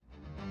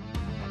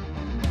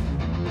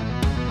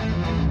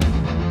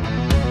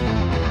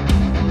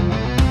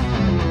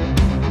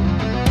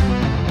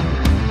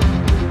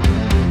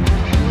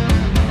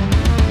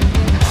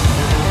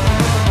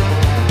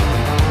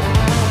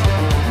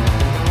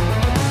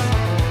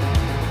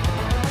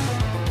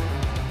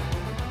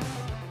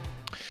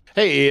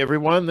Hey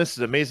everyone, this is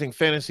Amazing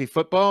Fantasy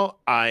Football.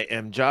 I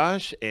am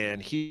Josh,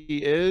 and he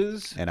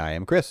is, And I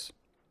am Chris.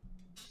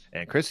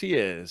 and Chris he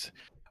is.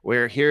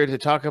 We're here to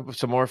talk about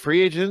some more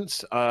free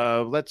agents.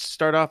 Let's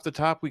start off the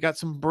top. We got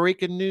some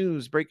breaking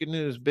news. Breaking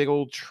news. Big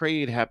old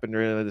trade happened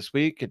earlier this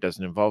week. It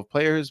doesn't involve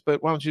players,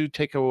 but why don't you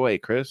take it away,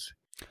 Chris?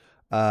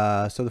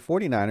 So the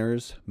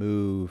 49ers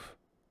move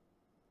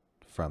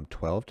from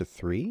 12 to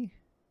 3.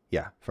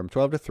 Yeah, from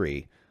 12 to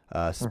 3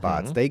 spots.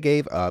 Mm-hmm. They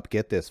gave up,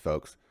 get this,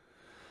 folks,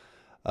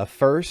 a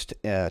first,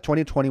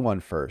 2021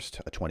 first,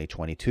 a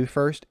 2022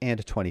 first, and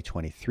a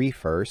 2023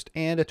 first,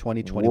 and a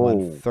 2021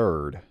 Whoa.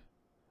 third.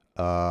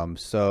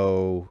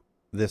 So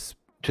this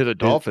To the bit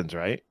Dolphins,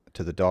 right?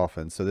 to the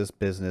Dolphins. So this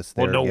business,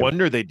 Well, they're no giving,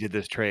 wonder they did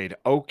this trade.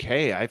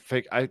 Okay,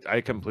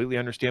 I completely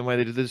understand why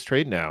they did this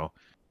trade now.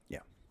 yeah,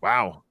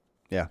 Wow.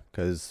 yeah,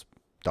 because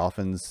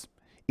Dolphins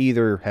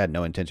either had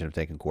no intention of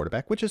taking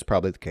quarterback, which is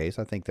probably the case.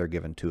 I think they're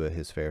giving Tua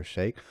his fair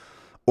shake,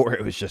 or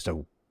it was just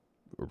a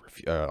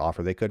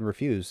offer they couldn't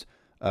refuse.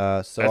 So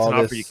That's all an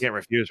offer you this can't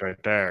refuse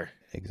right there.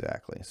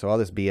 exactly. So all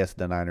this BS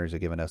the Niners are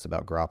giving us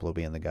about Garoppolo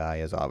being the guy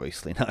is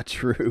obviously not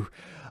true.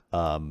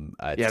 Yeah,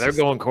 It's they're just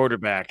going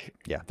quarterback.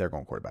 yeah, they're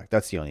going quarterback.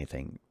 That's the only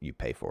thing you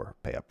pay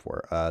up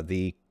for.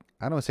 The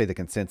I don't want to say the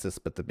consensus,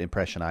 but the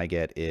impression I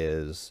get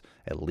is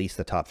at least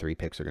the top three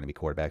picks are going to be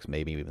quarterbacks,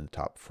 maybe even the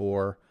top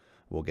four.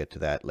 We'll get to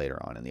that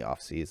later on in the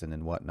offseason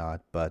and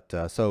whatnot. But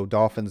so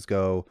Dolphins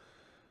go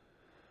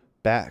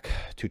back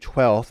to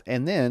 12th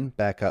and then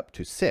back up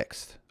to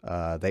 6th.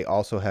 They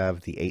also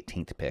have the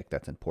 18th pick.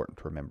 That's important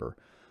to remember.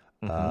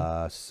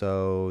 Hmm.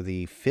 So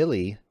the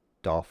Philly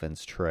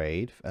Dolphins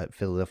trade,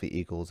 Philadelphia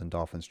Eagles and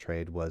Dolphins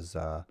trade was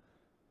Yeah,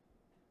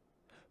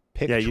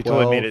 pick you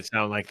totally made 12. it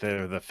sound like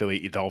they're the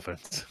Philly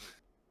Dolphins.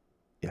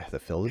 Yeah, the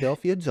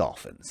Philadelphia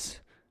Dolphins.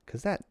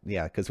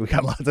 Because we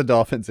got lots of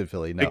Dolphins in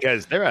Philly. No,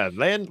 Because they're a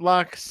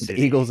landlocked the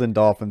Eagles city. and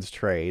Dolphins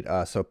trade.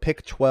 So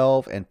pick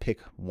 12 and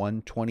pick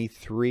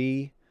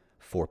 123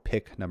 for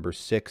pick number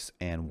 6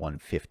 and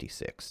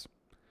 156.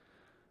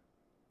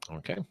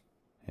 Okay.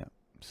 Yeah.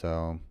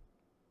 So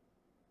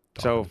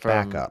So Dolphins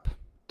back from up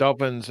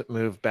Dolphins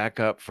move back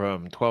up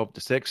from 12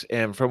 to 6.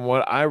 And from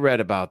what I read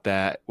about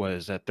that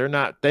was that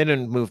they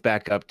didn't move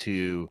back up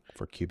to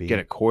for get QB.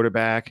 a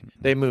quarterback. Mhm.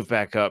 They moved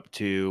back up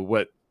to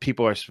what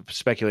people are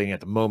speculating at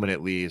the moment,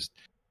 at least,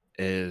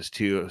 is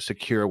to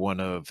secure one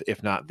of,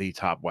 if not the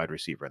top wide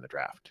receiver in the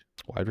draft.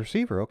 Wide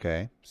receiver.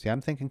 Okay. See,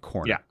 I'm thinking Yeah.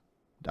 corner.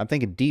 I'm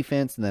thinking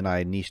defense, and then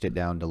I niched it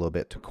down a little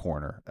bit to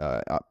corner.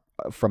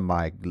 From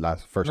my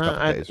first No,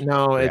 couple days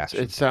no, it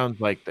reaction. sounds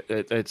like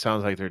it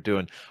sounds like they're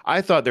doing. I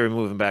thought they were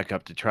moving back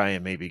up to try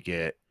and maybe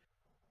get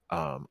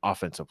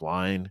offensive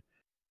line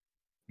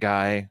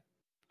guy,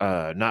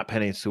 not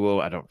Penny Sewell.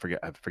 I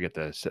forget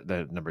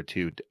the number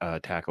two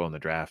tackle in the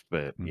draft,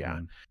 but yeah,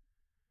 Mm-hmm.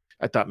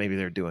 I thought maybe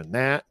they're doing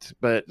that.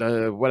 But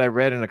what I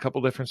read in a couple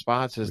different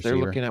spots is they're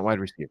Receiver. looking at wide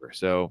receiver.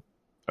 So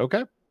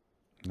okay,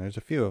 There's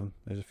a few of them.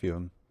 There's a few of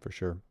them for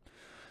sure.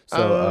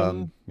 So,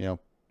 um,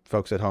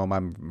 folks at home,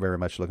 I'm very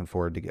much looking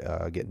forward to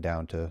getting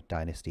down to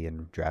dynasty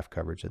and draft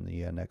coverage in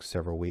the next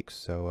several weeks.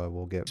 So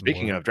we'll get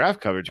speaking more of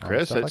draft coverage,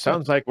 Chris, stuff it like that.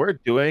 sounds like we're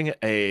doing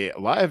a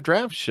live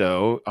draft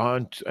show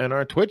on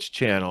our Twitch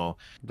channel.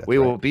 That's We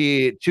right. will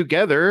be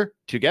together,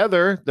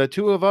 the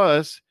two of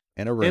us,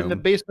 In a in the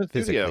room, basement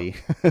studio. physically.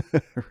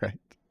 Right.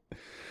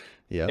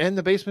 Yep. In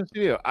the basement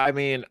studio. I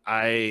mean,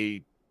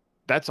 I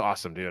that's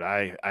awesome, dude.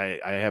 I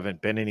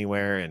haven't been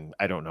anywhere and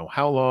I don't know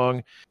how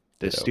long.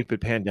 This Ditto. stupid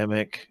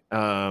pandemic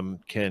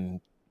can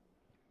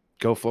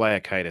go fly a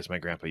kite, as my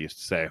grandpa used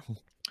to say.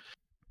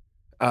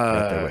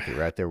 Right there Uh, with you.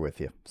 Right there with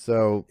you.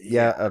 So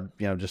yeah,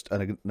 yeah. just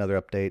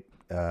another update.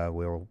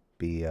 We'll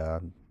be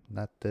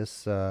not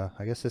this. I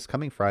guess this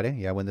coming Friday.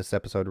 Yeah, when this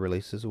episode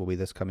releases, will be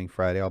this coming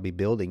Friday. I'll be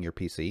building your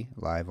PC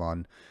live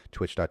on Oh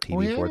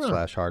twitch.tv forward yeah.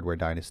 slash hardware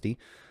dynasty.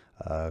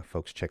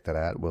 Folks, check that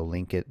out. We'll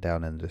link it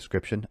down in the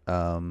description.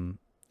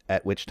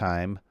 At which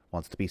time,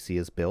 once the PC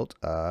is built,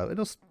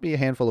 it'll be a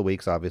handful of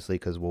weeks, obviously,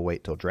 because we'll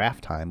wait till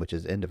draft time, which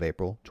is end of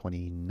April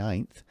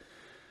 29th,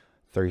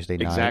 Thursday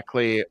night.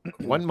 Exactly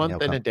one And he'll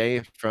month and a come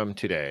day from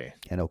today.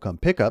 and he'll come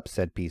pick up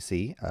said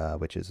PC,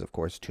 which is of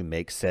course to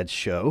make said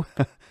show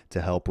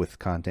to help with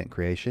content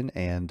creation,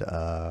 and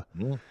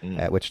Mhm.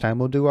 at which time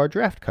we'll do our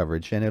draft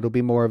coverage, and it'll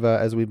be more of a,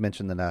 as we've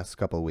mentioned the last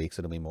couple of weeks,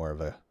 it'll be more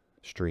of a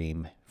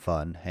stream,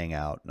 fun,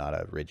 hangout, not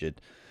a rigid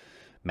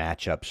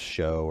matchups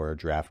show or a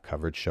draft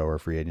coverage show or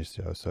free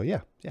agency show. So yeah,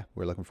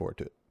 we're looking forward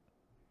to it.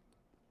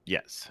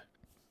 Yes.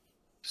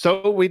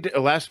 So we did,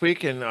 last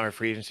week in our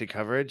free agency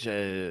coverage,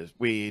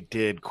 we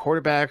did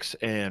quarterbacks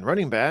and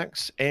running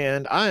backs,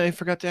 and I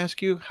forgot to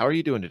ask you, how are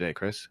you doing today,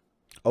 Chris?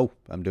 Oh,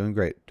 I'm doing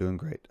great, doing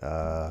great.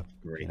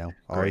 Great, Always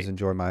great.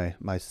 enjoy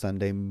my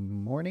Sunday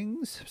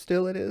mornings.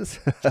 Still, it is,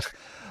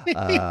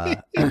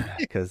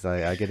 because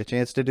I get a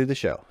chance to do the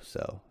show.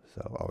 So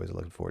always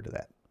looking forward to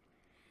that.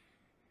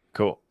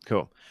 Cool,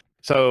 cool.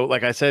 So,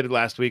 like I said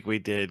last week, we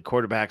did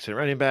quarterbacks and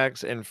running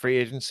backs and free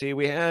agency.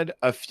 We had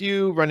a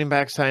few running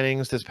back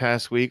signings this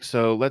past week.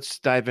 So let's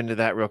dive into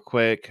that real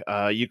quick.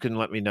 You can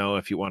let me know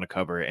if you want to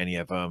cover any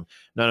of them.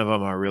 None of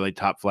them are really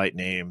top flight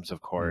names,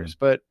 of course,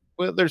 but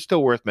well, they're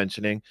still worth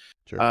mentioning.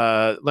 Sure.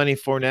 Lenny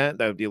Fournette,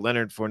 that would be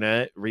Leonard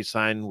Fournette,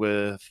 re-signed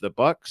with the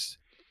Bucks.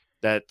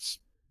 That's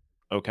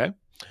okay.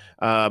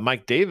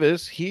 Mike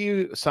Davis,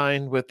 he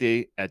signed with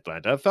the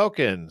Atlanta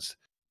Falcons.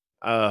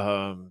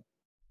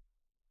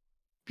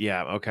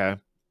 Yeah, okay.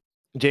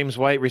 James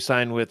White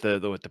resigned with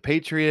the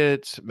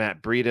Patriots.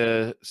 Matt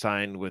Breida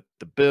signed with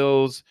the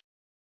Bills.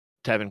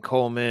 Tevin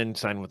Coleman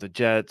signed with the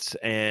Jets,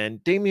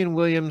 and Damian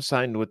Williams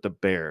signed with the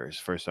Bears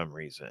for some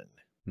reason.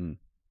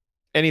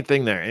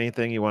 Anything there?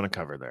 Anything you want to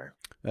cover there?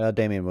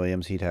 Damian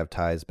Williams, he'd have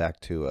ties back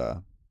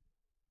to.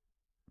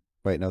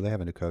 Wait, no, they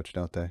have a new coach,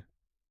 don't they?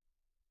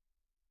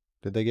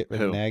 Did they get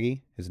rid of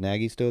Nagy? Is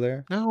Nagy still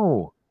there?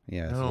 No.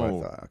 Yeah, that's what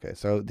I thought. Okay,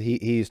 so he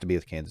used to be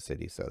with Kansas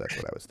City, so that's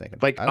what I was thinking.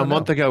 Like a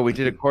month ago, we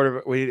did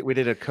we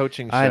did a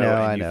coaching show. I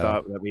know. You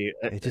thought that we.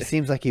 It just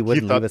seems like he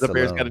wouldn't leave us alone. The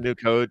Bears got a new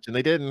coach, and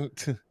they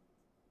didn't.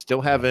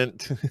 Still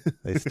haven't.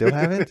 They still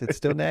haven't. It's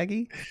still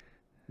Nagy.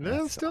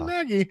 No, it's still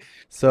Nagy.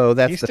 So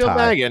that's the tie.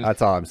 Nagging.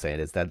 That's all I'm saying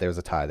is that there's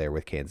a tie there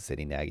with Kansas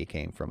City. Nagy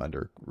came from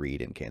under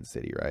Reed in Kansas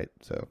City, right?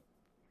 So.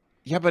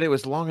 Yeah, but it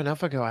was long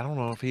enough ago. I don't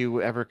know if he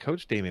ever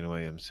coached Damian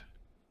Williams.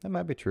 That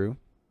might be true,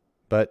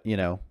 but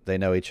they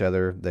know each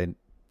other.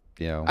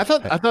 I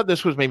thought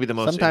this was maybe the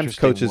most. Sometimes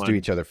coaches do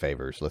each other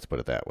favors. Let's put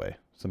it that way.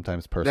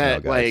 Sometimes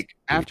personnel guys. Like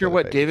after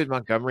what David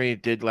Montgomery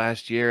did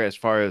last year, as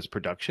far as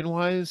production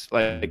wise,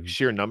 like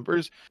sheer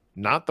numbers,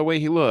 not the way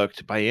he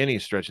looked by any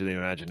stretch of the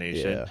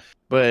imagination. Yeah.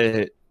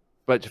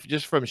 But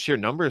just from sheer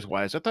numbers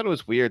wise, I thought it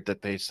was weird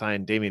that they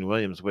signed Damian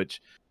Williams,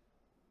 which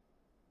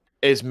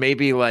is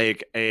maybe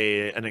like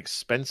an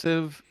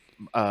expensive,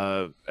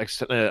 a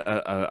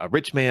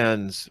rich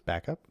man's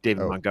backup,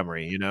 David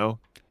Montgomery.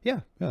 Yeah,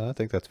 I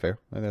think that's fair.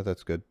 I think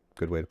that's good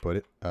way to put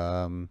it.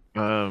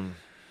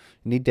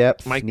 Need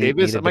depth. Mike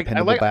Davis. I kind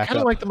of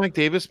like the Mike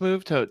Davis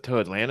move to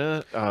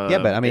Atlanta. Yeah,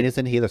 but I mean,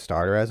 isn't he the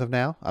starter as of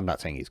now? I'm not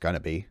saying he's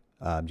gonna be.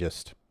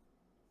 Just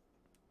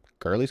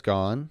Gurley's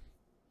gone.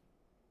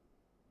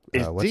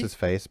 What's his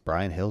face?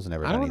 Brian Hill's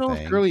never done anything. I don't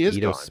know if Gurley is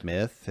gone.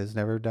 Smith has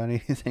never done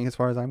anything as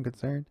far as I'm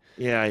concerned.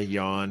 Yeah,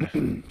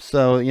 yawn.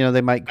 So,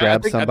 they might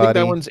grab somebody. I think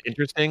that one's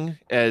interesting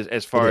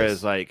as far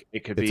as like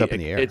it could be. It's up in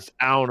the air.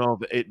 I don't know.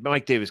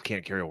 Mike Davis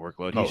can't carry a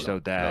workload. He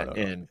showed that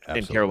in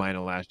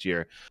Carolina last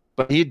year.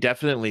 But he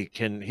definitely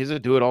can. He's a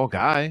do-it-all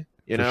guy,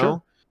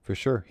 For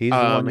sure. He's the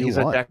one he's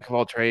a jack of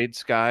all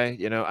trades guy.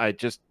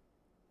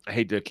 I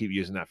hate to keep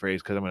using that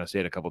phrase because I'm going to say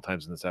it a couple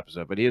times in this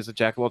episode. But he is a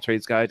jack of all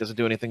trades guy. Doesn't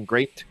do anything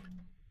great.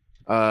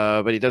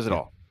 But he does it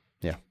all.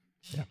 Yeah.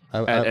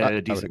 At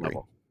a decent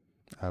level.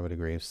 I would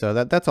agree. So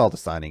that's all the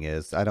signing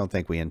is. I don't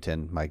think we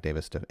intend Mike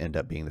Davis to end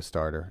up being the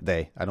starter.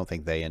 I don't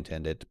think they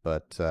intend it,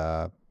 but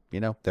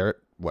they're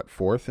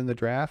fourth in the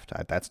draft.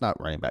 That's not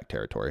running back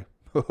territory.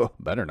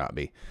 Better not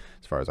be,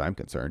 as far as I'm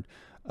concerned.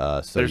 So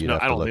I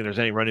don't think there's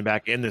any running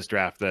back in this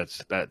draft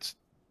that's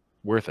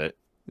worth it.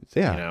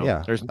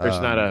 Yeah. There's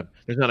not a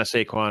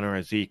Saquon or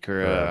a Zeke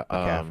or a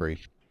McCaffrey.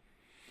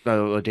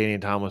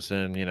 LaDainian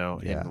Tomlinson, and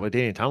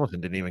LaDainian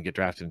Tomlinson didn't even get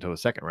drafted until the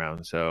second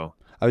round. So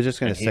I was just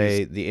going to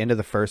say the end of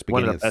the first,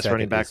 beginning one of the best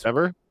running backs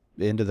ever.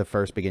 The end of the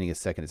first, beginning of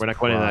second. We're not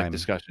going into that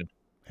discussion.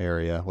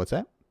 Area. What's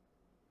that?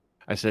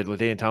 I said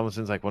LaDainian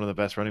Tomlinson's like one of the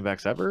best running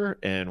backs ever,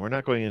 and we're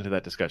not going into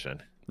that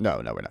discussion.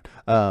 No, we're not.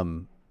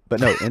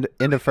 But no,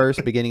 end of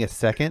first, beginning of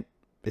second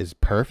is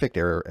perfect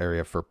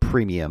area for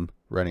premium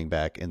running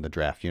back in the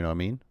draft. You know what I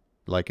mean?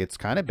 Like it's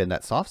kind of been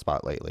that soft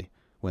spot lately.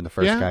 When the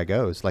first guy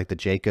goes, like the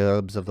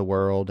Jacobs of the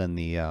world and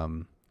the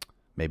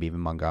maybe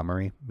even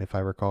Montgomery, if I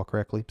recall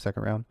correctly,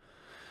 second round.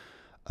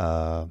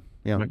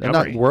 They're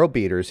not world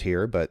beaters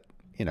here, but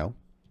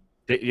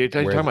you're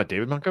talking about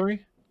David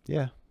Montgomery?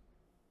 Yeah,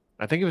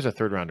 I think he was a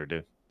third rounder,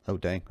 dude. Oh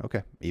dang,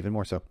 okay, even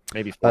more so.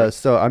 Maybe fourth.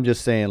 So I'm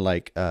just saying,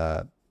 like,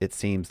 it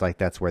seems like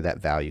that's where that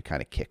value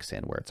kind of kicks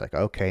in, where it's like,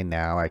 okay,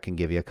 now I can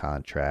give you a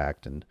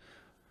contract and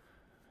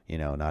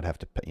not have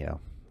to,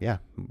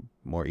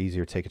 more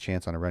easier to take a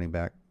chance on a running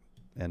back.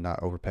 And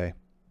not overpay.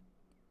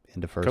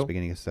 Into first,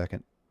 beginning of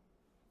second.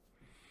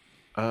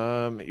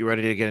 You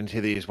ready to get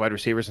into these wide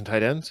receivers and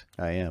tight ends?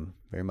 I am,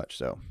 very much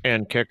so.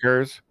 And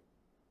kickers?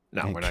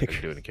 No, we're not going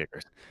to do any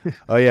kickers.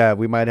 Oh yeah,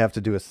 we might have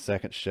to do a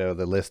second show.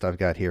 The list I've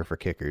got here for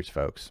kickers,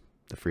 folks.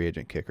 The free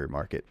agent kicker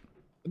market.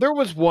 There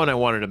was one I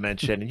wanted to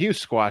mention, and you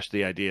squashed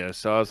the idea,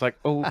 so I was like,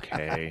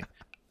 okay.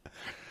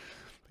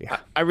 Yeah,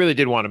 I really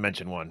did want to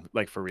mention one,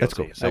 like for real. That's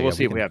cool. So we'll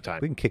see if we have time.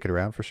 We can kick it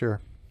around for sure.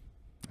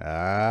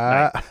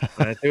 I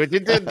see what you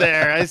did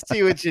there. I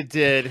see what you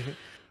did.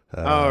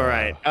 All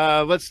right.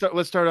 Let's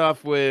start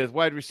off with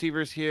wide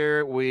receivers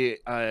here. We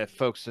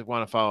folks that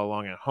want to follow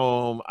along at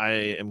home, I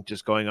am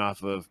just going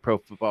off of Pro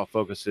Football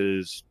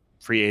Focus's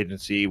free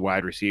agency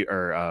wide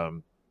receiver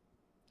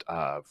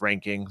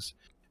rankings.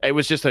 It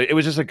was just a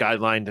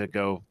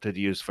guideline to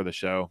use for the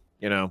show,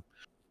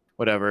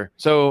 whatever.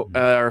 So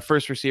our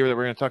first receiver that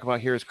we're going to talk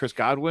about here is Chris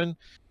Godwin.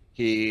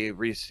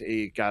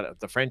 He got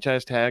the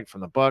franchise tag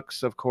from the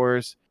Bucks, of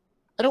course.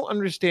 I don't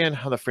understand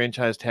how the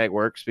franchise tag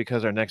works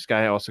because our next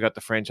guy also got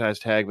the franchise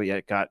tag, but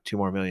yet got $2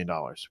 more million.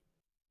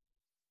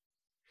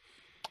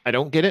 I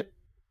don't get it.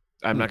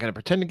 I'm not going to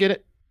pretend to get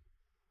it.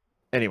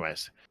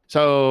 Anyways,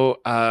 so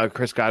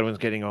Chris Godwin's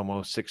getting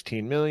almost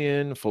 16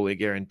 million, fully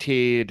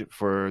guaranteed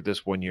for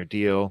this 1-year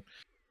deal.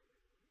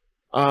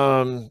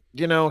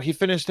 He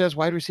finished as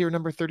wide receiver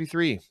number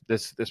 33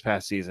 this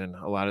past season.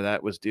 A lot of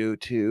that was due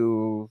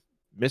to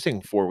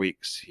missing 4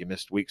 weeks. He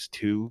missed weeks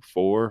 2,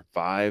 4,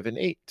 5, and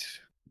 8.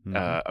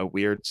 A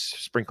weird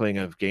sprinkling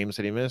of games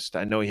that he missed.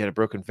 I know he had a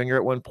broken finger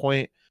at one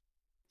point.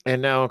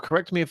 And now,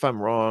 correct me if I'm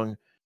wrong,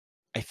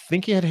 I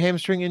think he had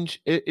hamstring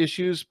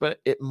issues, but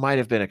it might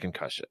have been a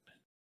concussion.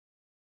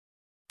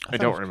 I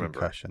don't remember.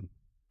 Concussion.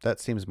 That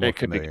seems more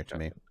familiar to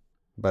me.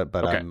 But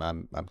okay.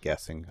 I'm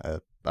guessing.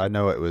 I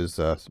know it was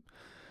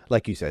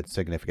like you said,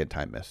 significant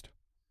time missed.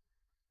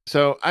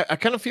 So I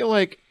kind of feel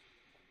like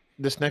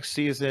this next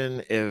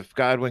season, if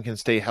Godwin can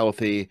stay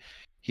healthy,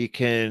 he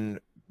can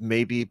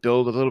maybe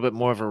build a little bit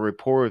more of a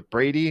rapport with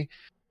Brady.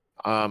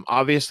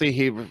 Obviously,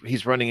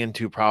 he's running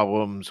into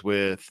problems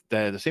with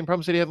the same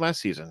problems that he had last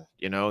season.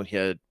 He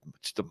had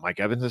Mike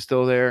Evans is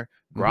still there.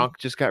 Gronk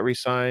just got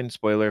re-signed.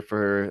 Spoiler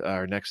for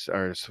our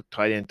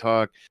tight end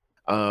talk.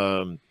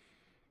 OJ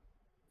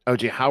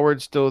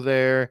Howard's still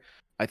there.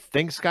 I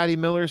think Scotty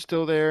Miller's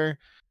still there.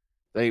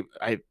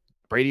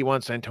 Brady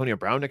wants Antonio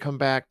Brown to come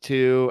back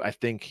too. I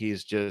think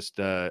he's just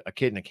a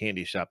kid in a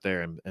candy shop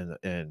there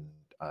in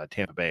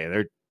Tampa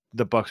Bay.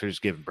 The Bucs are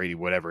just giving Brady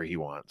whatever he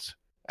wants.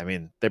 I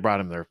mean, they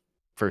brought him their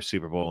first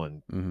Super Bowl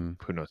in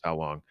who knows how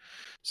long.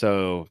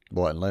 So,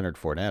 and Leonard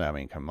Fournette. I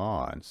mean, come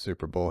on,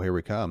 Super Bowl, here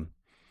we come.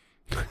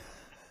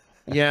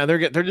 Yeah,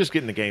 they're just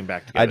getting the game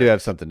back together. I do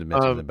have something to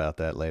mention about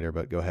that later,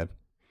 but go ahead.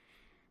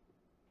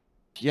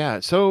 Yeah.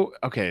 So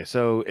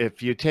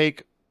if you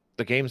take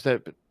the games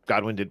that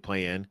Godwin did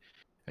play in,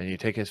 and you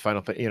take his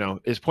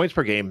his points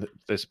per game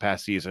this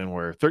past season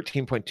were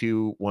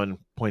 13.21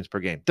 points per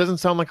game. Doesn't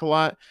sound like a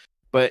lot,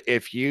 but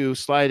if you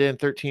slide in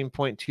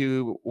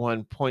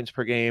 13.21 points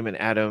per game and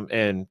add them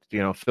and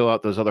fill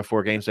out those other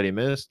 4 games that he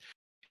missed,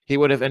 he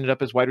would have ended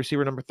up as wide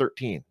receiver number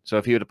 13. So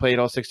if he would have played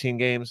all 16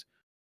 games,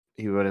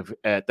 he would have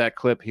at that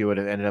clip he would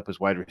have ended up as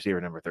wide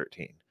receiver number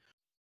 13.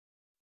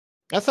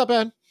 That's not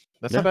bad.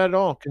 That's not bad at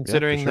all,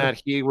 considering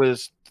that he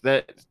was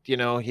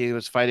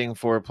fighting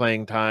for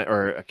playing time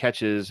or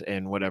catches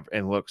and whatever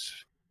and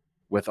looks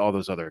with all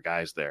those other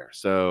guys there.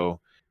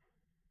 So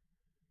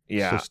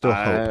yeah, so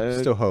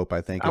still hope. I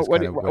think. What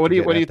do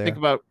you think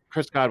about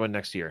Chris Godwin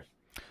next year?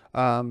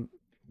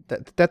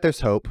 That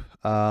there's hope.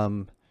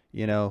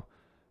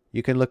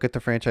 You can look at the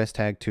franchise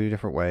tag 2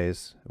 different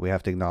ways. We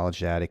have to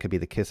acknowledge that it could be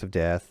the kiss of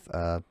death,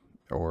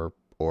 or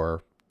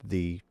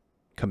the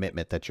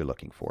commitment that you're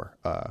looking for.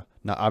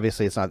 Now,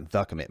 obviously, it's not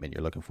the commitment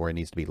you're looking for. It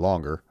needs to be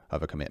longer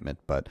of a commitment,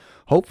 but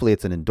hopefully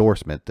it's an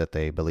endorsement that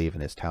they believe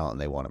in his talent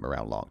and they want him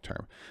around long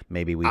term.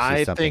 Maybe we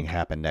see something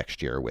happen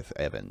next year with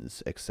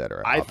Evans,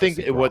 etc. I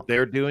think what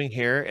they're doing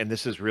here, and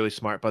this is really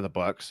smart by the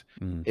Bucs,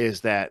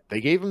 is that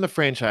they gave him the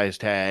franchise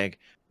tag.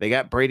 They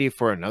got Brady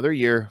for another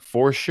year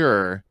for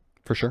sure.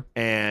 For sure.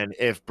 And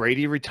if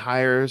Brady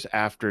retires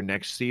after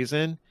next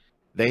season,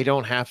 they're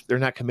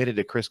not committed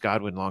to Chris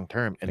Godwin long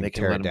term, and they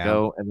can let him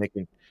go, and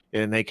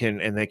they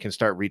can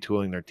start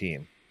retooling their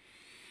team.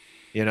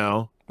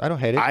 I don't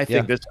hate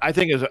it. I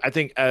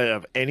think out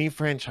of any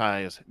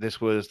franchise,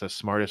 this was the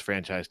smartest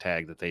franchise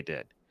tag that they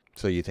did.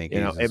 So you think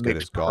he's as good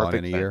as gone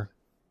in a year?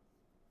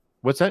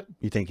 What's that?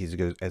 You think he's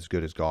as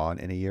good as gone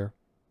in a year?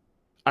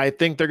 I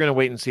think they're going to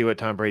wait and see what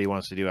Tom Brady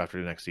wants to do after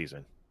the next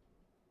season.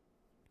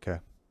 Okay.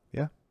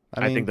 Yeah.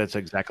 I think that's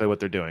exactly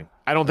what they're doing.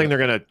 I don't think they're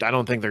gonna tag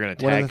Godwin again.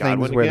 One of the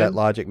things where that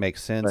logic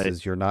makes sense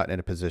is you're not in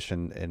a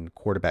position in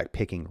quarterback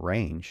picking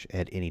range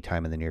at any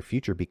time in the near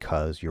future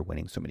because you're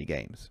winning so many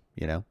games.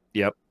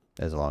 Yep.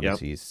 As long as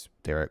he's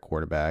there at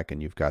quarterback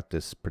and you've got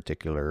this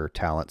particular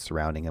talent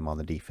surrounding him on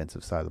the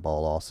defensive side of the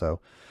ball, also.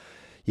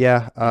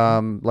 Yeah.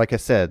 Like I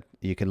said,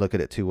 you can look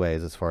at it 2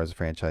 ways as far as the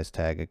franchise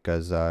tag,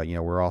 because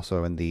we're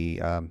also in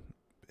the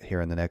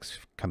here in the next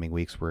coming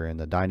weeks we're in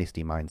the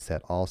dynasty mindset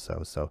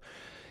also. So.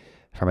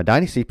 From a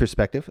dynasty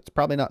perspective, it's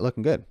probably not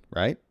looking good,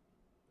 right?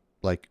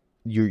 Like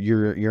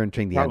you're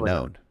entering the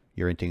unknown.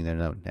 You're entering the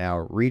unknown.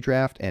 Now,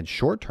 redraft and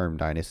short-term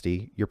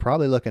dynasty, you're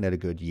probably looking at a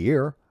good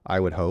year, I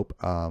would hope.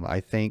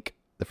 I think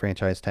the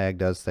franchise tag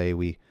does say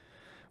we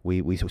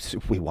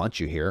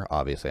want you here.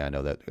 Obviously, I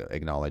know that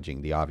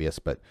acknowledging the obvious,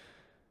 but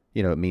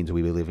it means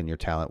we believe in your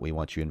talent. We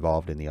want you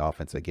involved in the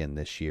offense again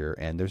this year.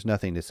 And there's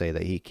nothing to say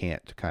that he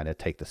can't kind of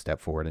take the step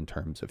forward in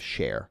terms of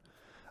share.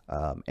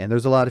 And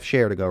there's a lot of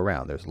share to go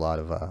around. There's a lot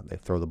of they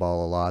throw the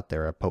ball a lot.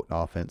 They're a potent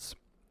offense,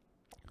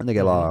 and they get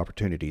a lot of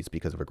opportunities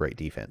because of a great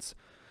defense.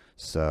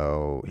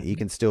 So he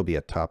can still be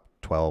a top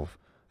 12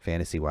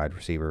 fantasy wide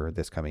receiver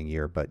this coming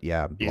year. But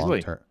yeah,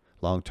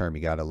 long term,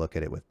 you got to look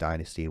at it with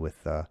dynasty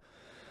with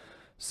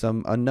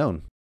some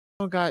unknown.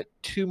 Got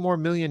 $2 more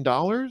million.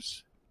 Don't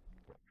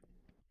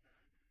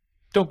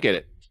get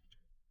it.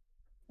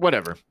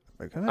 Whatever.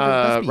 It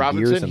must be years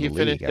Robinson, in the he league,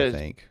 finished I as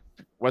think.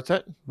 what's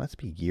that? Must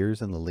be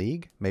years in the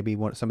league. Maybe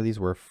some of these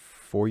were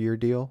 4-year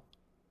deal,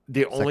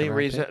 The second only round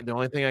reason, pick. the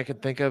only thing I can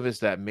think of is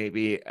that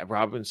maybe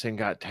Robinson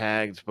got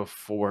tagged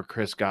before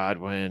Chris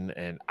Godwin,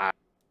 and I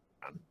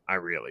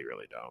really,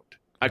 really don't.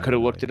 I I could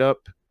have looked really. it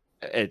up.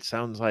 It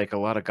sounds like a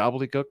lot of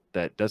gobbledygook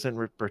that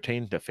doesn't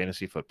pertain to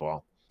fantasy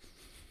football.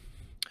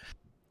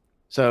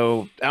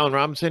 So Allen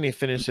Robinson, he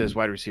finished as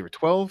wide receiver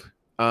 12.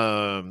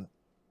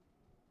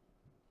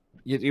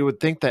 You would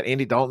think that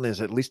Andy Dalton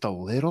is at least a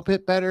little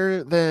bit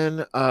better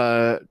than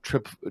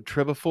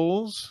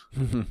Tribbifoles.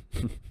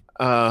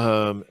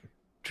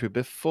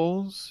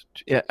 Tribbifoles.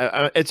 Yeah,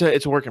 it's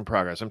a work in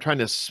progress. I'm trying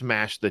to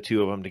smash the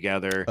two of them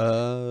together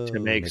to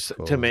make Nick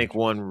Foles.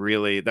 one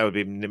really. That would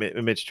be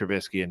Mitch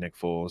Trubisky and Nick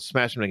Foles.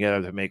 Smash them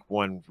together to make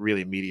one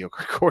really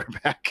mediocre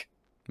quarterback.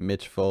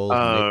 Mitch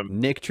Foles,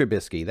 Nick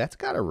Trubisky. That's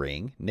got a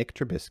ring. Nick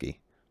Trubisky.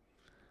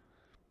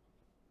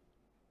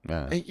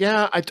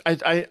 Yeah,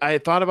 I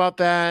thought about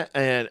that,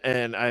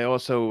 and I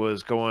also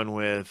was going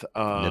with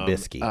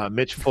Nabisky.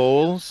 Mitch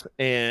Foles,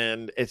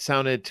 and it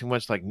sounded too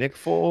much like Nick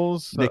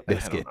Foles. So, Nick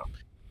Biscuit.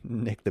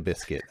 Nick the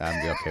Biscuit.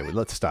 I'm okay. Well,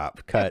 let's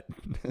stop. Cut.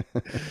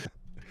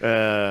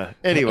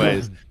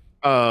 Anyways,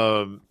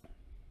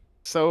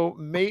 so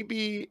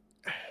maybe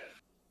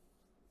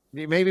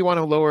you maybe want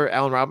to lower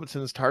Allen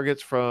Robinson's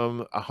targets from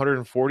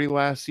 140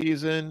 last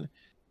season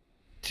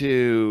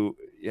to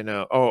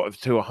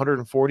to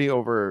 140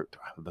 over.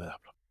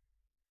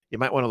 You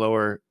might want to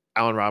lower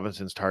Allen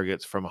Robinson's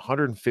targets from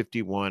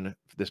 151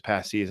 this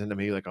past season to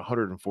maybe like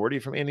 140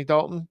 from Andy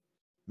Dalton.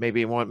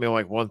 Maybe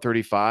like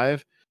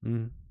 135.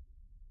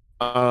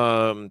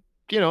 I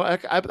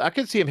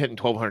could see him hitting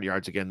 1,200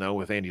 yards again though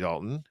with Andy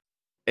Dalton,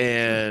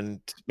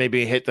 and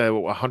maybe hit the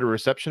 100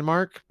 reception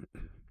mark.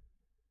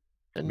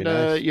 And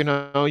nice. you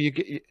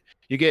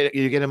get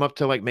him up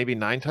to like maybe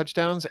 9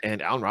 touchdowns,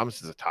 and Allen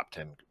Robinson's a top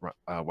 10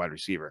 wide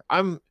receiver.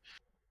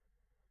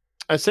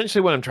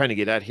 Essentially what I'm trying to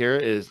get at here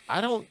is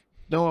I don't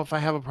know if I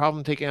have a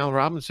problem taking Allen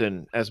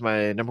Robinson as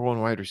my number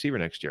 1 wide receiver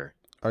next year.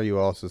 Are you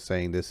also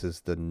saying this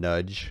is the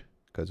nudge?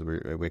 Because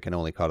we can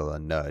only call it a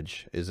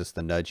nudge. Is this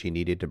the nudge he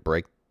needed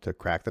to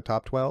crack the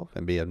top 12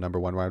 and be a number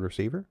 1 wide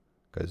receiver?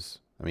 Because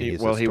I mean, he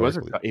was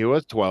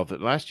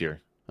 12th last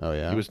year. Oh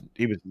yeah,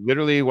 he was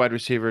literally wide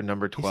receiver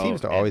number 12. He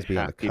seems to always be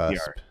on the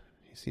cusp. PPR.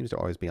 He seems to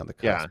always be on the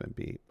cusp and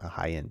be a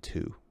high end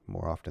 2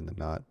 more often than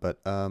not.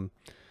 But and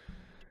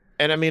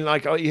I mean,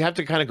 like, you have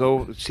to kind of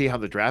go see how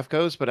the draft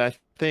goes, but I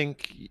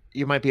think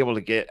you might be able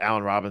to get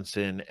Allen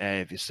Robinson.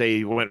 And if you say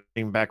you went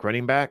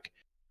running back,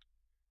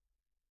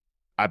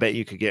 I bet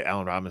you could get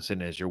Allen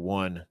Robinson as your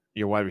wide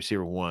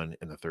receiver 1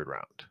 in the 3rd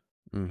round.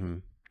 Mm-hmm.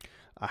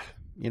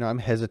 I'm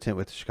hesitant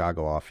with the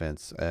Chicago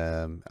offense.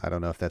 I don't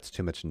know if that's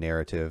too much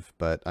narrative,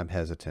 but I'm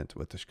hesitant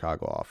with the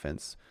Chicago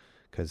offense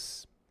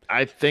because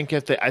I think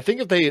if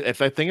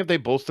they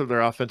bolster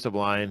their offensive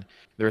line,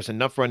 there's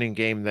enough running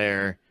game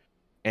there.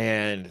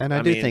 And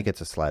I do think it's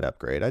a slight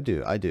upgrade. I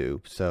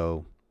do.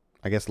 So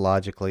I guess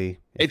logically,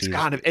 it's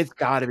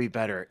gotta be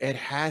better. It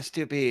has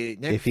to be.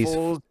 Nick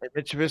Foles and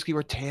Mitch Trubisky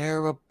were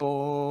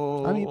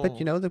terrible. I mean, but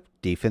the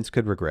defense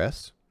could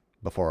regress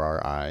before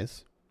our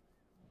eyes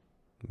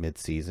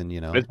mid-season.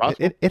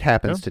 It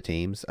happens to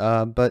teams.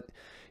 But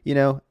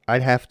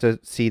I'd have to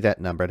see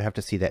that number. I'd have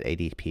to see that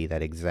ADP,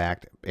 that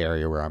exact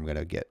area where I'm going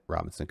to get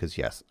Robinson. Because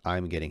yes,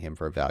 I'm getting him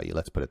for a value.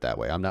 Let's put it that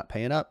way. I'm not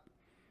paying up.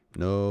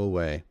 No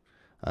way.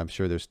 I'm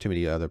sure there's too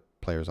many other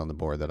players on the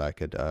board that I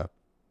could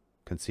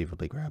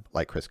conceivably grab,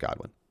 like Chris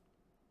Godwin.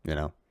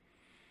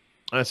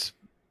 That's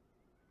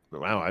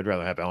wow. I'd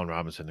rather have Allen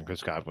Robinson than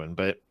Chris Godwin,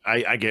 but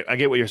I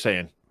get what you're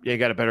saying. You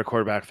got a better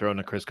quarterback throwing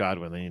to Chris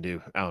Godwin than you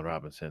do Allen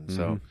Robinson.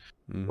 So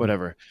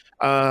whatever.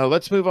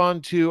 Let's move on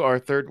to our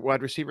 3rd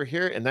wide receiver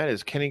here, and that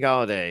is Kenny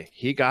Golladay.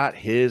 He got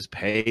his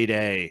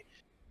payday.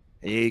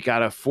 He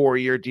got a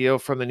 4-year deal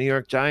from the New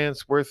York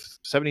Giants worth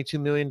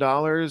 $72 million,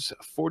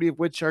 40 of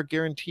which are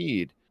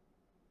guaranteed.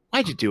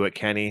 Why'd you do it,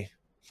 Kenny?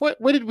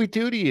 What did we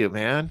do to you,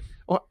 man?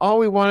 All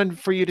we wanted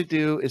for you to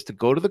do is to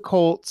go to the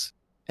Colts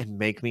and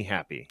make me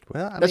happy.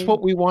 Well, that's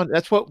what we want.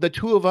 That's what the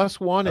two of us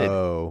wanted.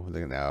 Oh,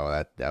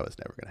 no, that was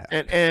never going to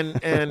happen.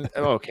 And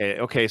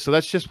okay. So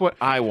that's just what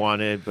I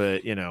wanted,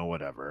 but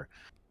whatever.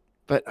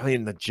 But I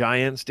mean, the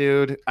Giants,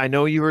 dude, I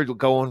know you were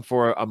going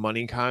for a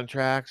money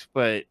contract,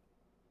 but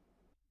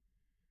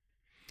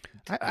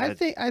I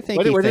think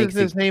what is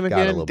his name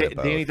again?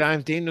 Danny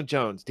Dimes, Daniel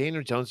Jones.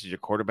 Daniel Jones is your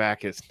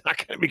quarterback. It's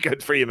not going to be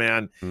good for you,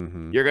 man.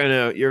 Mm-hmm. You're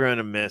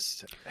gonna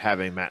miss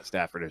having Matt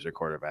Stafford as your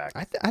quarterback.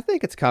 I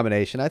think it's a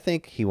combination. I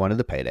think he wanted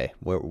the payday.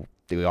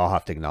 We all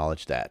have to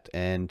acknowledge that.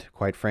 And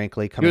quite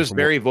frankly, he was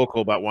very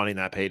vocal about wanting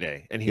that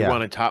payday, and he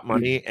wanted top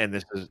money.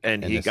 And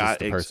he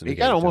got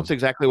almost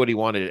exactly what he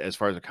wanted as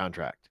far as a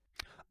contract.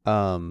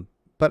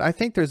 But I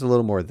think there's a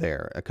little more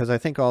there because I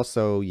think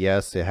also,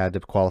 yes, it had to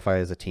qualify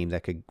as a team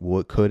that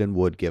could and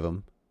would give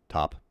him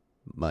top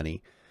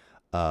money,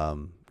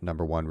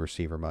 number 1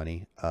 receiver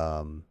money.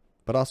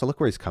 But also look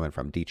where he's coming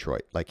from,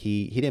 Detroit. Like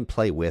he didn't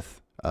play with,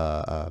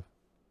 man,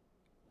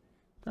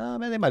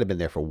 they might have been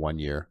there for 1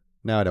 year.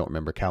 No, I don't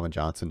remember. Calvin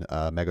Johnson,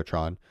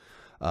 Megatron,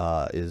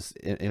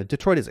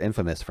 Detroit is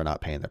infamous for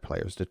not paying their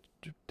players.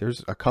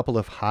 There's a couple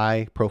of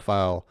high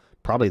profile,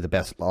 probably the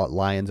best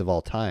Lions of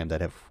all time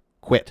that have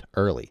quit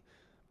early.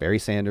 Barry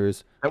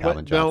Sanders, Calvin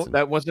No, Johnson.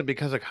 that wasn't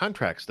because of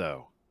contracts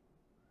though.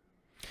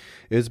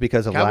 It was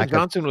because of Calvin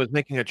Johnson was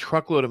making a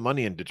truckload of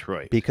money in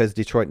Detroit. Because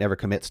Detroit never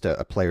commits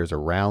to players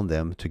around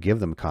them to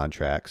give them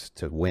contracts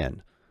to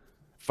win.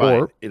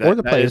 Fine. Or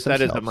the players that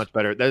themselves. is a much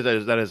better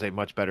that is a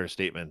much better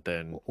statement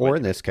than. Or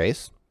in this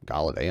case,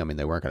 Golladay. I mean,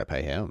 they weren't going to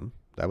pay him.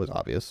 That was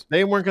obvious.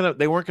 They weren't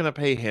gonna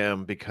pay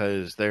him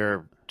because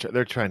they're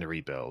trying to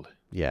rebuild.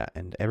 Yeah,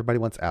 and everybody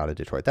wants out of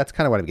Detroit. That's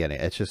kind of what I'm getting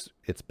at.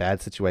 It's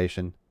bad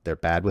situation. They're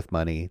bad with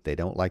money. They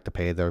don't like to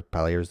pay their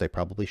players they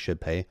probably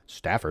should pay.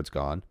 Stafford's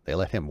gone. They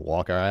let him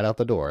walk right out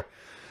the door.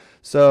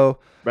 So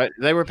right,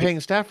 they were paying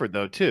Stafford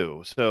though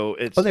too. So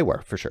it's they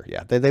were for sure.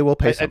 Yeah, they will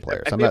pay some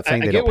players. I'm not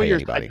saying they don't pay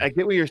anybody. I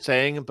get what you're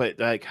saying, but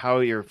like how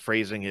you're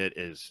phrasing it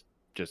is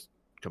just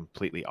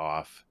completely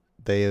off.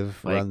 They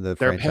have run the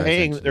they're franchise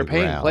paying into the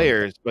ground.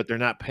 players, but they're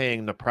not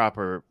paying the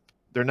proper.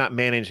 They're not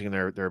managing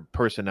their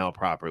personnel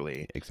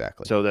properly.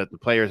 Exactly. So that the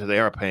players that they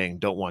are paying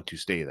don't want to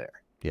stay there.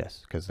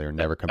 Yes, because they're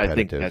never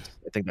competitive.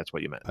 I think that's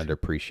what you meant.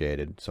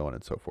 Underappreciated, so on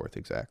and so forth.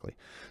 Exactly.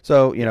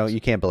 So, you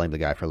can't blame the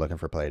guy for looking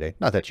for payday.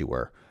 Not that you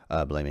were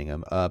blaming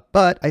him.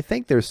 But I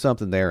think there's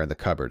something there in the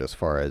cupboard as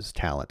far as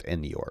talent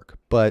in New York.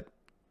 But,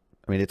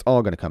 I mean, it's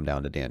all going to come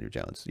down to Daniel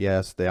Jones.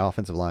 Yes, the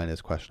offensive line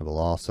is questionable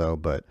also,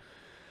 but,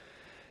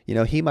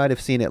 he might have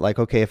seen it like,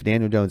 okay, if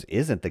Daniel Jones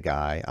isn't the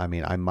guy, I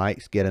mean, I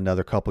might get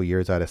another couple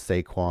years out of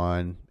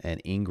Saquon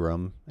and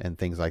Ingram and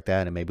things like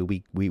that, and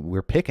maybe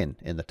we're picking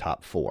in the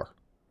top 4.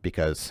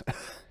 Because,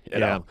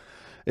 I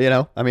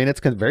mean,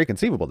 it's very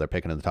conceivable they're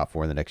picking in the top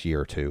 4 in the next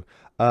year or two.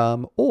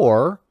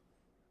 Or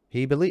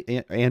he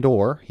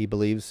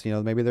believes,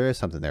 maybe there is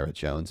something there with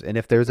Jones. And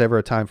if there's ever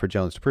a time for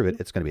Jones to prove it,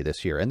 it's going to be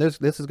this year. And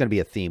this is going to be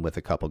a theme with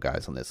a couple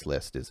guys on this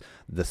list. Is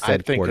the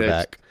said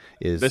quarterback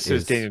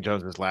is Daniel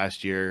Jones's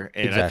last year,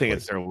 and exactly. I think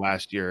it's their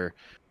last year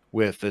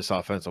with this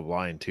offensive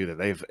line too, that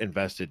they've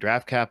invested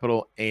draft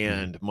capital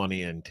and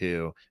money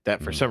into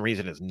that for some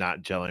reason is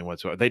not gelling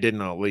whatsoever. They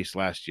didn't at least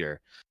last year.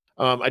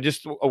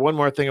 One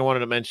more thing I wanted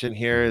to mention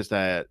here is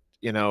that,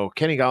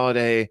 Kenny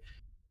Golladay,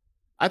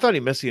 I thought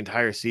he missed the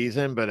entire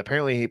season, but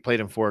apparently he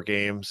played in 4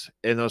 games.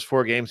 In those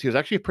 4 games, he was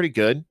actually pretty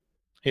good.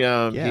 He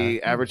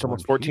averaged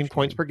almost 14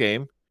 points per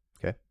game.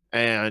 Okay.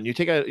 And you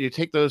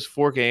take those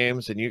 4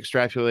 games and you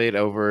extrapolate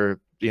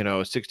over, a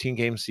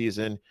 16-game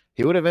season,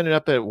 he would have ended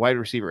up at wide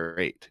receiver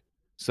 8.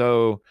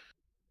 So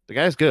the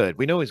guy's good.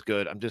 We know he's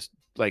good. I'm just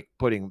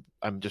putting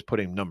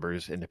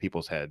numbers into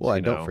people's heads. Well,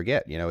 and don't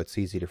forget, it's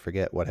easy to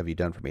forget what have you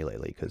done for me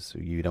lately because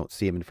you don't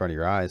see him in front of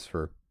your eyes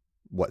for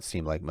what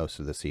seemed like most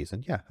of the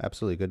season. Yeah,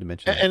 absolutely good to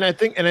mention. And I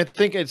think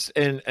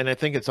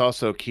it's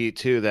also key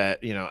too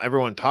that,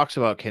 everyone talks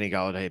about Kenny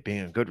Golladay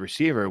being a good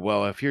receiver.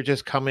 Well, if you're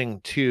just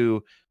coming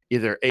to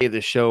either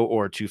the show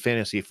or to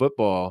fantasy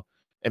football,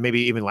 and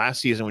maybe even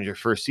last season when your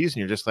first season,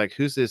 you're just like,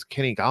 who's this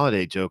Kenny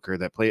Golladay joker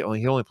that he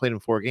only played in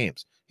 4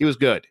 games? He was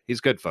good.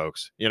 He's good,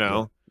 folks.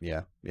 Yeah.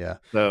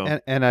 So,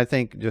 and I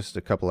think just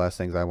a couple last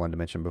things I wanted to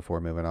mention before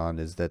moving on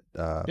is that,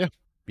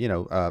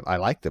 I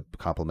like the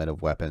complement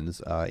of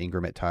weapons.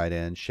 Ingram at tight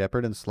end,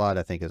 Shepard and slot,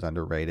 I think is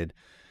underrated.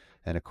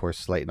 And of course,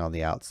 Slayton on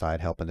the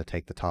outside, helping to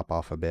take the top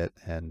off a bit.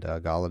 And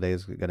Golladay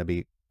is going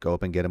to go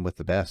up and get him with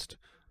the best.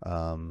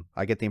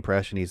 I get the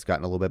impression he's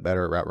gotten a little bit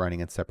better at route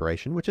running and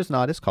separation, which is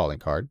not his calling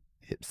card.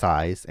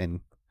 Size and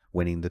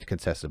winning the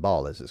contested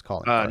ball is his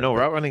calling card. No,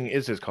 route running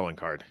is his calling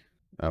card.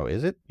 Oh,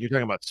 is it? You're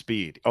talking about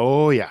speed.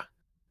 Oh yeah.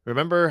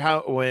 Remember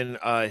how when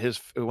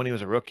he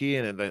was a rookie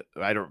and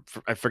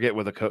I forget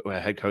what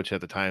the head coach at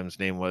the time's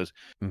name was,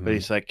 but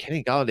he's like,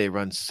 Kenny Golladay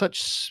runs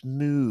such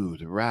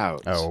smooth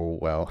routes. Oh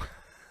well.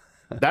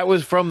 That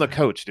was from the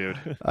coach,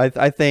 dude.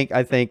 I think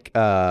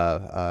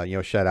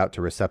shout out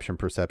to Reception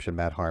Perception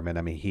Matt Harmon.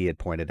 I mean, he had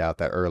pointed out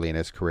that early in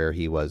his career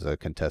he was a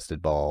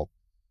contested ball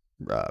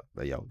yeah.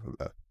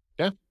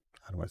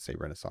 I don't want to say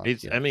renaissance.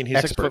 He's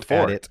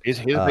 6'4".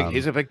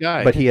 He's a big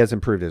guy, but he has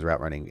improved his route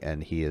running,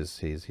 and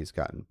he's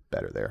gotten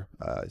better there.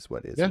 Is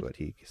what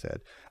he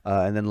said.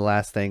 And then the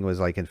last thing was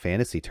in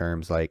fantasy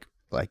terms, like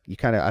you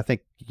kind of, I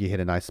think you hit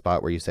a nice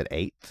spot where you said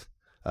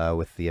 8th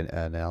with the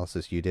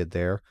analysis you did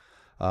there.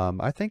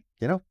 I think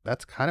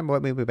that's kind of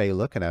what we may be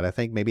looking at. I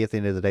think maybe at the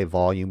end of the day,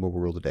 volume will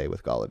rule the day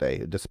with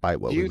Golladay, despite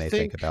what we may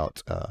think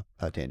about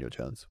Daniel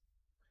Jones.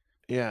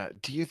 Yeah.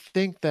 Do you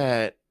think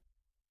that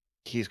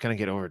he's going to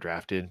get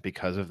overdrafted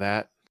because of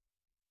that?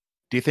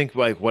 Do you think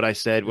what I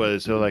said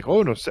was no, on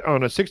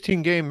a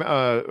 16-game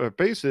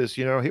basis,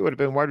 he would have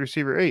been wide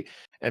receiver 8,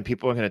 and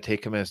people are going to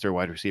take him as their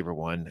wide receiver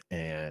 1,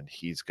 and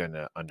he's going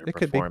to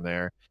underperform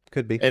there.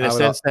 Could be in a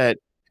sense that,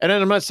 and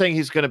then I'm not saying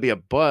he's going to be a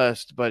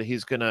bust, but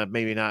he's going to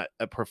maybe not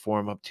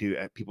perform up to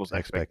people's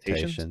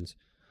expectations.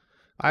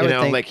 I would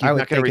think he's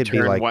not going to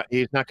return.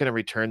 He's not going to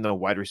return the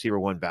wide receiver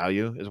 1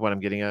 value, is what I'm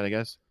getting at, I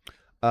guess.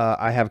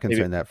 I have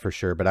concern that for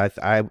sure, but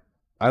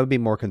I would be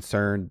more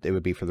concerned. It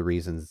would be for the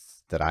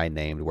reasons that I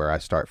named, where I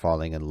start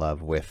falling in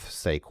love with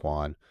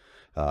Saquon.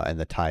 and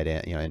the tight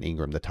end, and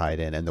Ingram the tight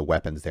end, and the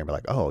weapons there. We're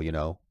like, oh,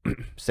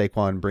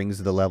 Saquon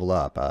brings the level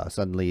up.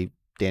 Suddenly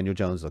Daniel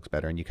Jones looks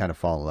better, and you kind of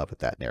fall in love with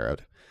that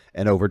narrative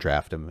and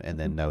overdraft him, and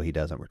then no, he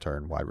doesn't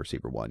return wide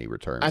receiver one. He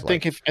returns I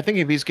think if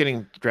he's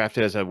getting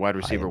drafted as a wide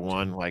receiver am too.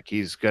 one, like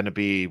he's going to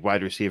be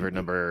wide receiver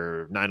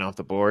number 9 off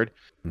the board,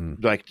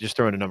 Mm. like just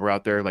throwing a number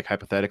out there, like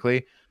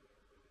hypothetically,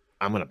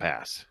 I'm going to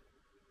pass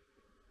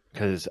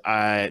because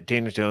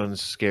Daniel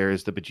Jones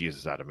scares the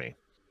bejesus out of me.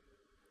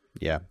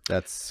 Yeah,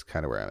 that's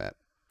kind of where I'm at.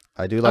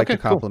 I do like Okay,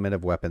 the complement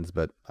of weapons,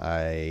 but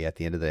at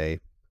the end of the day,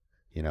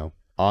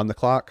 on the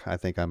clock, I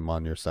think I'm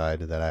on your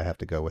side that I have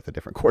to go with a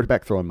different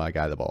quarterback throwing my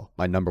guy the ball,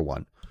 my number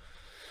one.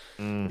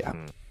 Mm-hmm.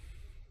 Yeah.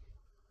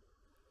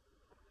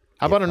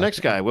 How about our next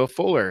guy, Will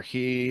Fuller?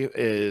 He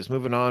is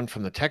moving on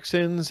from the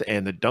Texans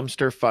and the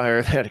dumpster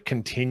fire that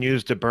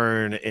continues to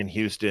burn in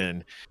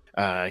Houston.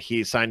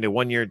 He signed a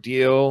 1-year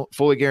deal,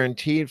 fully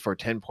guaranteed for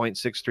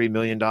 $10.63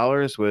 million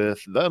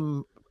with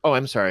them. Oh,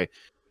 I'm sorry.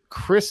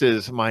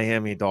 Chris's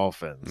Miami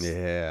Dolphins.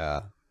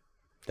 Yeah.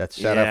 That's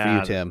shout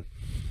out for you,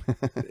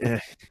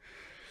 Tim.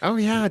 Oh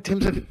yeah,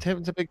 Tim's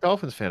a big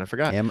Dolphins fan. I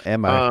forgot. And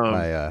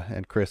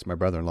and Chris, my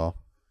brother-in-law.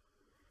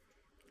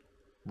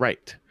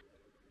 Right.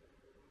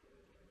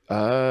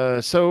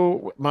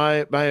 So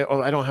I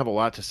don't have a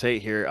lot to say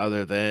here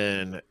other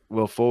than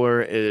Will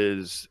Fuller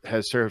has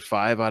served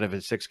 5 out of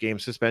his 6-game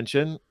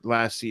suspension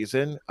last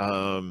season.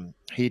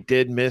 He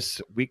did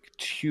miss week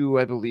 2,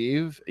 I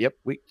believe. Yep,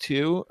 week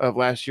 2 of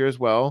last year as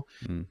well.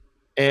 Mm.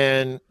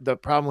 And the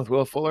problem with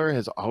Will Fuller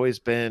has always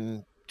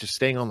been just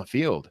staying on the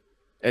field.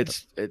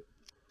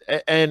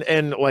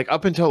 And like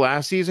up until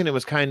last season, it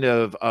was kind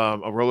of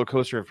a roller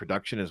coaster of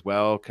production as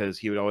well, because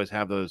he would always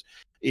have those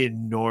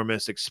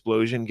enormous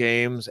explosion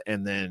games,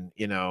 and then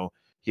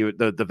he would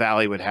the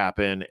valley would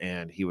happen,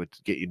 and he would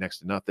get you next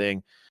to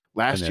nothing.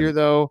 Last year,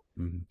 though,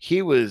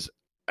 he was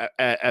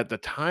at the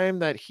time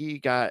that he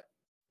got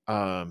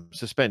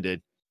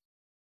suspended,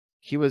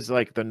 he was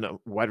like the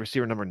wide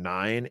receiver number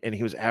 9, and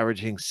he was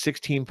averaging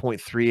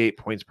 16.38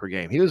 points per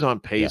game. He was on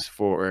pace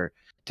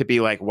to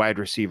be like wide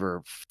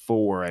receiver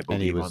 4, I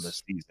believe, on the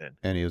season.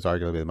 And he was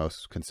arguably the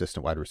most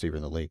consistent wide receiver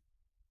in the league.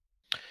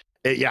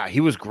 Yeah, he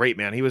was great,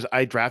 man.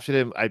 I drafted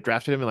him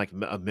in like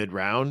a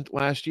mid-round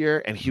last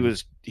year, and he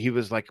was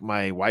like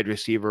my wide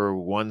receiver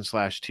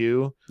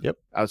 1/2. Yep.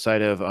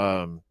 Outside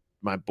of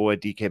my boy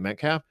DK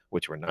Metcalf,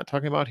 which we're not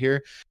talking about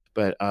here,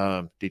 but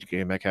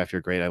DK Metcalf,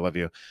 you're great. I love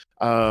you.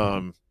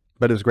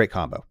 But it was a great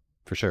combo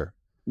for sure.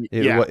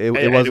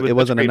 It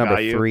wasn't a number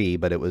value. 3,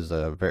 but it was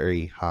a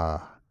very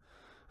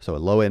so a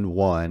low end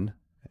 1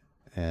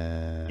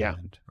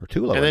 or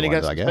 2 low and then he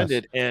ones, got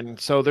suspended, and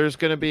so there's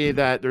going to be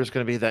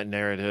that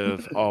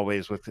narrative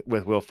always with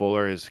Will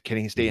Fuller is, can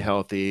he stay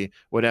healthy,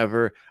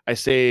 whatever. I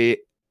say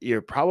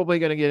you're probably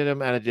going to get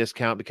him at a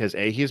discount because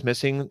he's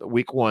missing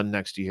week 1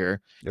 next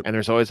year. Yep. And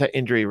there's always that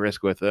injury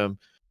risk with him.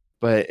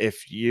 But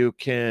if you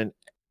can,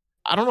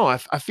 I don't know,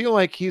 I feel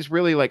like he's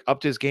really like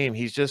upped his game.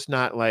 He's just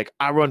not like,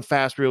 I run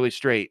fast really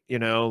straight,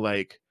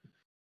 like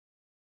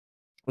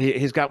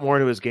he's got more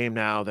to his game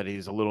now that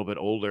he's a little bit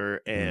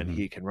older, and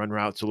he can run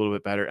routes a little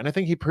bit better. And I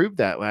think he proved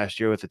that last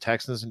year with the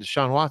Texans and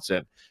Deshaun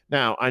Watson.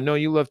 Now, I know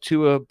you love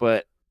Tua,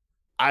 but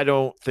I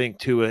don't think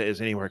Tua is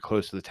anywhere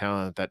close to the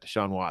talent that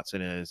Deshaun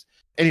Watson is.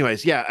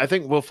 Anyways, yeah, I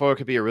think Will Fuller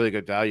could be a really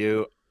good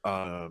value.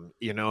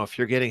 If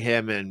you're getting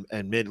him in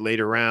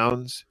later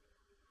rounds,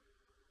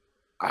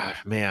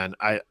 man,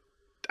 I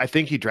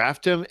think you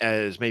draft him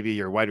as maybe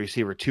your wide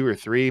receiver 2 or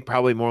 3,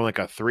 probably more like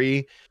a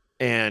 3.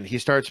 And he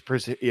starts,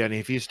 and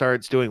if he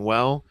starts doing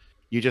well,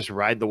 you just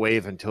ride the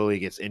wave until he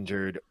gets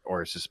injured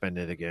or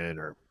suspended again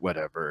or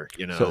whatever,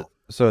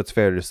 So it's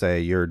fair to say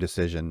your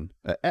decision,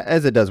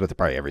 as it does with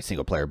probably every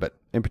single player, but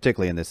in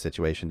particularly in this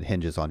situation,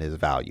 hinges on his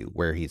value,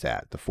 where he's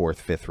at, the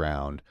 4th, 5th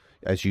round.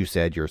 As you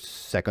said, your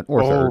 2nd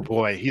or 3rd. Oh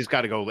boy, he's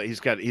got to go.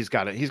 He's got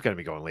to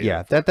be going later.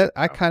 Yeah, that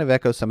I kind of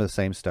echo some of the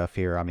same stuff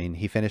here. I mean,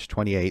 he finished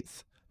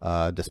 28th.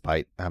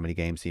 Despite how many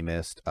games he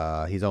missed.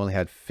 He's only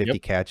had 50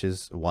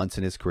 catches once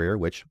in his career,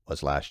 which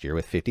was last year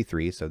with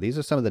 53. So these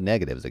are some of the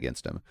negatives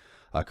against him.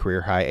 A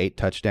career high 8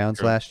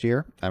 touchdowns last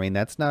year. I mean,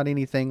 that's not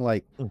anything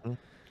like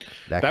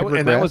that.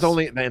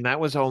 That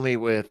was only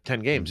with 10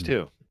 games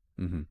too.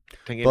 10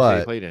 games that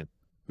he played in.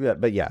 Yeah,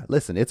 but yeah,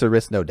 listen, it's a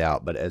risk, no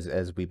doubt. But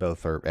as we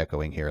both are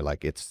echoing here,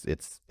 like it's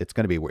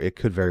going to be, it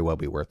could very well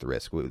be worth the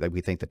risk.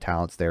 We think the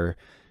talent's there,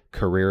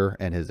 career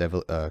and his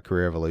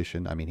career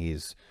evolution. I mean,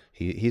 he's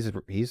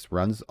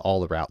runs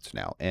all the routes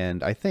now,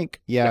 and I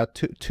think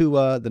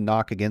Tua, the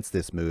knock against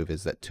this move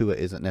is that Tua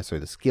isn't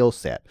necessarily the skill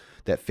set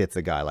that fits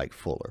a guy like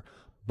Fuller,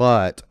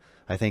 but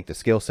I think the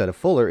skill set of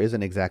Fuller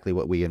isn't exactly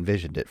what we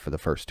envisioned it for the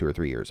first 2 or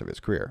 3 years of his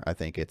career. I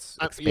think it's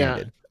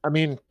expanded. I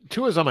mean,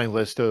 Tua's on my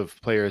list of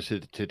players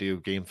to do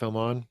game film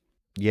on.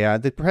 Yeah,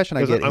 the impression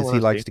I get is he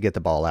likes to get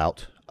the ball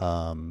out.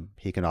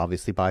 He can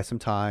obviously buy some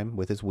time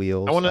with his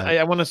wheels.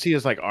 I want to see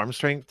his like arm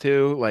strength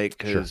too, like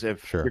because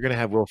if Sure. you're gonna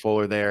have Will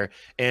Fuller there,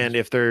 and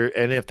if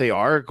they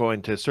are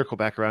going to circle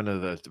back around to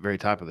the very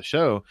top of the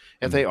show,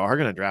 if they are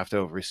going to draft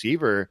a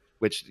receiver,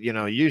 which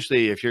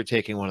usually if you're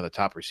taking one of the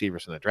top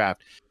receivers in the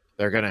draft,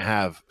 they're going to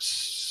have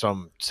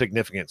some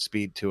significant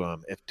speed to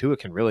them. If Tua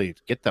can really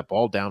get that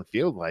ball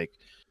downfield, like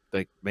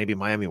maybe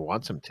Miami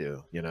wants him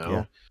to,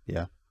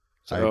 Yeah.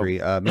 So, I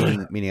agree.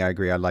 Meaning I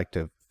agree. I'd like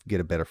to get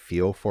a better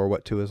feel for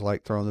what Tua is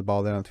like throwing the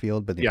ball down the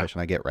field. But the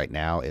impression I get right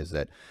now is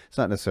that it's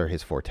not necessarily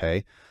his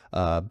forte.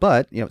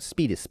 But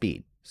speed is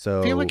speed.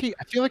 So I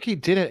feel like he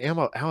did at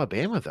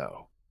Alabama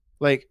though.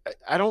 Like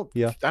I don't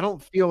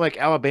feel like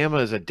Alabama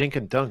is a dink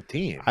and dunk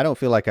team. I don't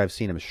feel like I've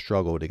seen him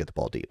struggle to get the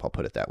ball deep. I'll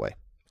put it that way.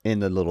 In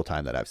the little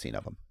time that I've seen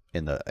of him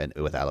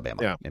with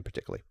Alabama in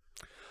particular.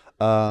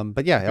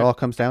 But yeah, it all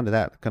comes down to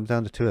that. It comes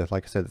down to Tua.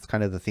 Like I said, it's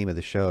kind of the theme of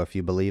the show. If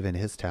you believe in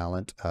his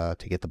talent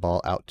to get the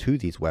ball out to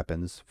these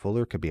weapons,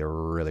 Fuller could be a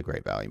really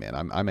great value, man.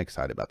 I'm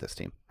excited about this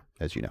team,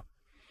 as you know.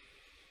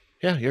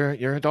 Yeah,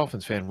 you're a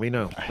Dolphins fan. We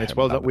know it's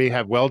we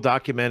have well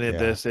documented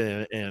this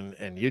in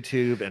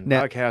YouTube and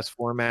podcast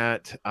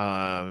format.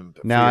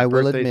 Now I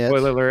will admit,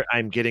 spoiler alert,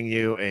 I'm getting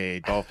you a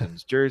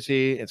Dolphins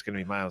jersey. It's going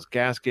to be Myles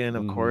Gaskin,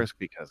 of course,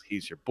 because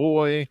he's your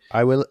boy.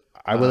 I will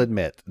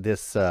admit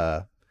this.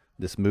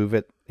 This move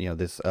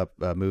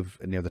move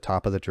near the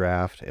top of the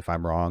draft, if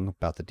I'm wrong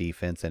about the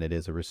defense and it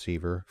is a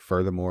receiver.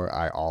 Furthermore,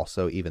 I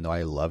also, even though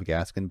I love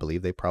Gaskin,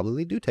 believe they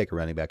probably do take a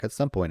running back at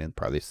some point in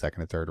probably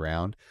second or third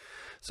round.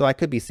 So I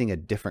could be seeing a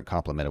different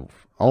complement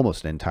of,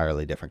 almost an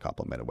entirely different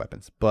complement of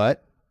weapons.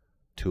 But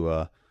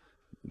Tua,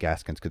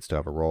 Gaskins could still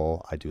have a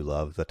role. I do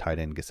love the tight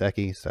end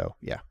Gesicki. So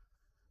yeah.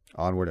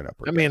 Onward and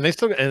upward. I mean,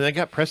 they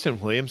got Preston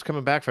Williams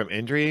coming back from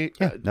injury.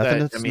 Yeah,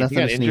 he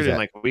got injured in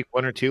like week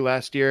 1 or 2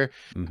 last year.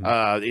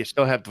 You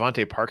still have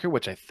Devontae Parker,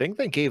 which I think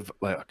they gave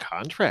a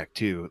contract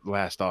to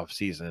last off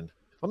season.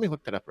 Let me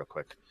look that up real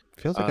quick.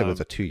 Feels like it was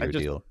a 2-year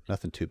deal.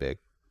 Nothing too big.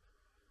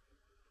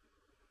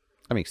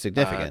 I mean,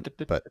 significant,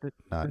 but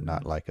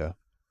not like a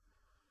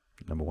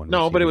number one.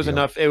 No, but it was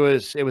enough. It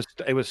was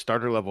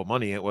starter level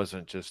money. It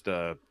wasn't just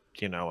a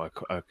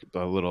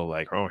little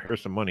like, oh,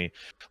 here's some money.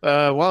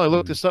 While I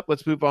look this up,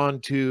 let's move on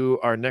to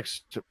our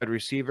next wide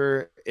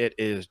receiver. It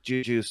is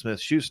Juju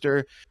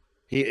Smith-Schuster.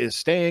 He is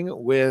staying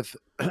with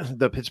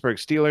the Pittsburgh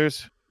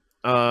Steelers.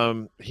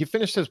 He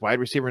finished as wide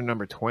receiver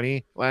number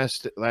 20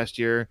 last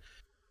year.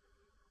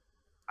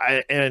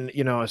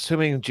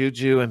 Assuming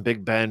Juju and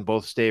Big Ben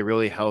both stay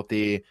really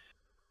healthy,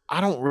 I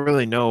don't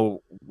really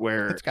know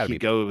where he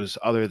goes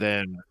other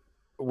than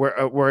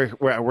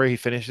where he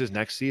finishes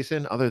next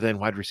season, other than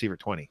wide receiver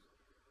 20.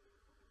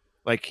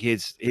 Like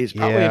he's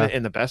probably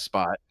in the best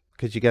spot,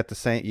 because you got the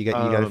same. You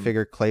got to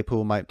figure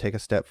Claypool might take a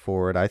step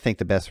forward. I think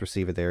the best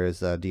receiver there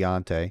is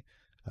Deontay.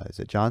 Is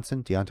it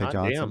Johnson? Deontay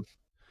Johnson.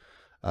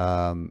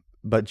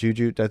 But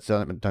Juju, that's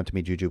done to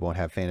me. Juju won't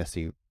have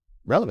fantasy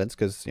relevance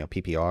because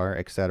PPR,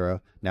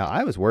 etc. Now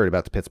I was worried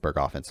about the Pittsburgh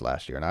offense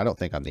last year, and I don't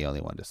think I'm the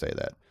only one to say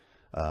that.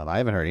 I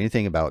haven't heard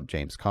anything about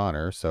James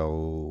Conner.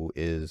 So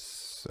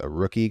is a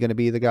rookie going to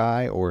be the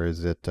guy, or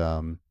is it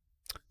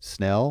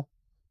Snell?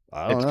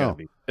 I don't know.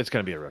 It's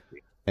going to be a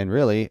rookie. And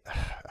really,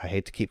 I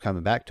hate to keep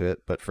coming back to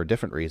it, but for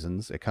different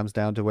reasons, it comes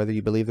down to whether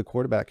you believe the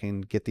quarterback can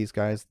get these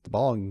guys the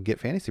ball and get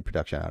fantasy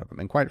production out of them.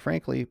 And quite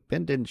frankly,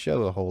 Ben didn't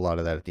show a whole lot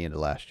of that at the end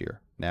of last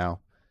year. Now,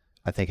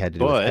 I think it had to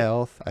do with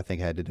health. I think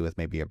it had to do with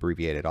maybe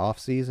abbreviated off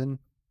season.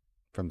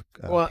 From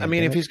I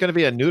mean, if he's going to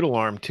be a noodle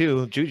arm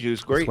too,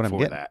 Juju's great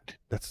for that.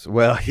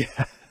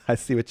 Yeah, I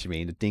see what you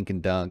mean. A dink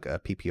and dunk, a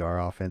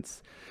PPR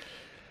offense.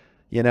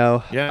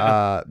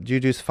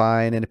 Juju's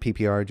fine in a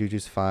PPR.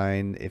 Juju's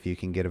fine if you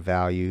can get a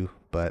value,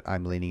 but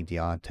I'm leaning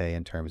Deontay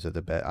in terms of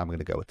the bet. I'm going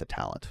to go with the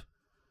talent.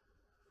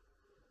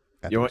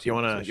 You want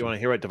to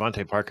hear what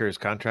Devontae Parker's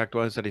contract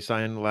was that he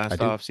signed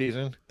last off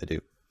season? I do.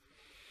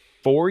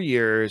 4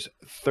 years,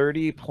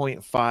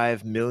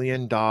 $30.5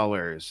 million.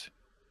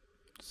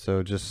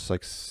 So just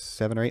like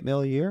 7 or 8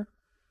 mil a year.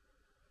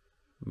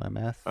 My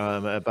math.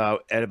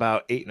 About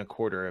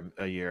 8.25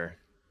 a year.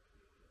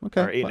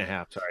 Okay. Or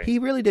 8.5. Sorry. He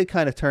really did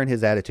kind of turn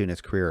his attitude in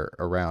his career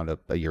around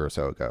a year or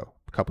so ago.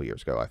 A couple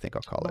years ago, I think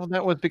I'll call it. Well,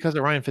 that was because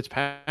of Ryan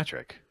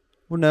Fitzpatrick.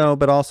 Well, no,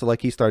 but also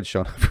like he started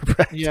showing up for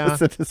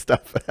practice and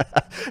stuff.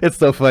 It's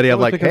so funny.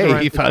 I'm like,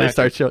 hey, he finally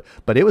started showing.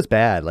 But it was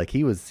bad. Like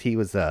he was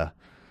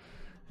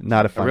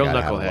not a fun real guy to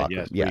knucklehead.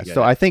 have yeah.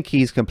 So I think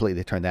he's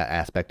completely turned that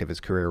aspect of his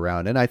career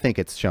around, and I think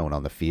it's shown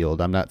on the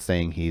field. I'm not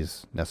saying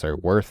he's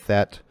necessarily worth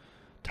that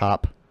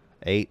top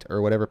 8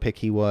 or whatever pick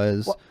he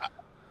was. Well,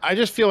 I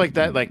just feel like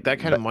that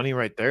kind of money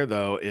right there,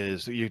 though,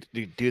 is you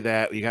do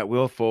that. You got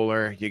Will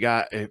Fuller. You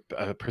got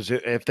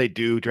if they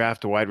do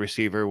draft a wide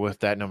receiver with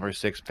that number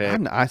 6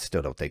 pick. I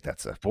still don't think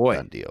that's a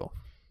done deal.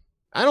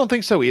 I don't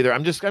think so either.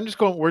 I'm just going.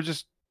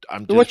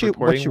 I'm just what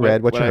reporting you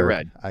read. What I you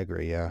read. I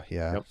agree. Yeah.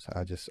 Yep.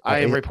 I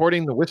am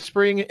reporting the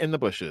whispering in the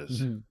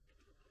bushes. Mm-hmm.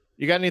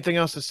 You got anything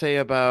else to say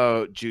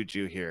about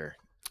Juju here?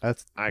 Nope.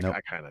 I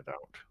kind of don't.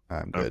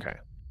 I'm good. Okay.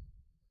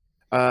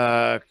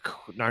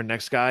 Our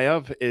next guy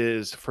up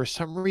is, for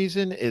some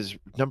reason, is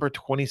number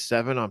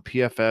 27 on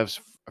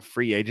PFF's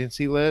free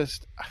agency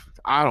list.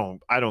 I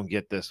don't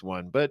get this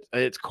one, but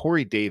it's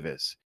Corey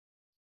Davis.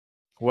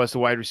 Was the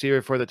wide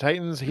receiver for the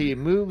Titans. He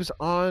moves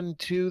on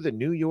to the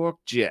New York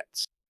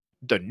Jets.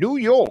 The New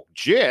York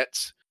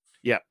Jets?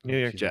 Yeah, New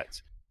York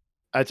Jets.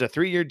 It's a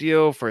 3-year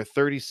deal for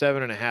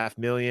 $37.5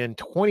 million,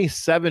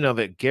 27 of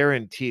it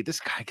guaranteed. This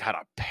guy got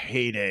a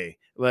payday.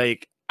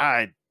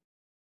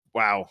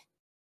 Wow.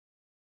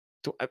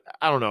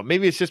 I don't know.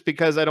 Maybe it's just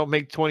because I don't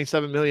make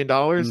 $27 million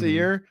a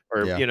year,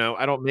 or, Yeah.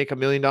 I don't make $1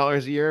 million a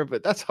year,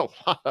 but that's a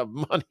lot of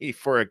money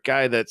for a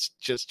guy that's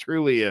just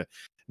truly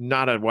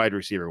not a wide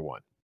receiver one.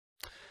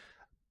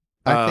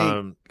 I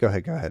think, go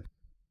ahead.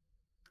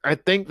 I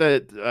think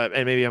that,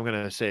 and maybe I'm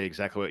going to say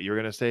exactly what you're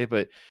going to say,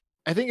 but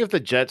I think if the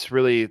Jets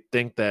really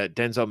think that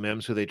Denzel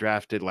Mims, who they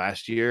drafted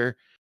last year,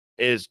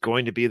 is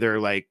going to be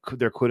their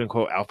quote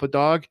unquote alpha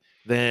dog,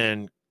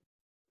 then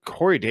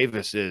Corey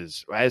Davis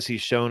is, as he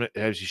showed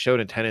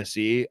in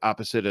Tennessee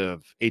opposite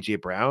of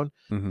AJ Brown,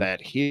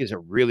 that he is a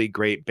really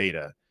great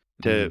beta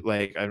to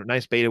like a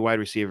nice beta wide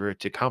receiver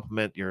to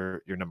complement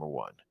your number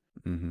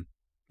one.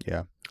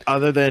 Yeah.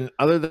 Other than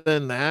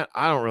that,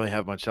 I don't really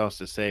have much else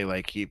to say.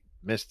 Like, he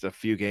missed a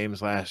few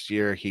games last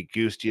year. He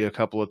goosed you a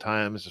couple of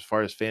times as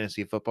far as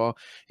fantasy football.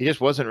 He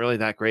just wasn't really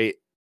that great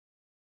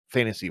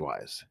fantasy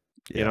wise.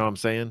 Yeah. You know what I'm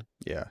saying?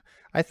 Yeah.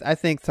 I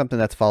think something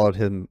that's followed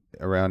him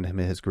around him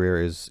in his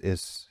career is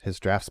his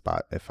draft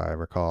spot. If I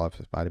recall, it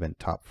might have been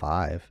top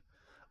 5,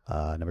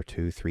 number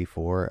 2, 3,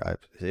 4.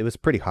 It was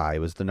pretty high. It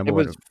was the number. It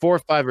was 4,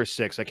 5, or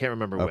 6. I can't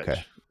remember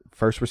which.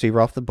 First receiver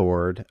off the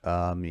board.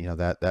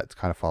 That's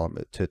kind of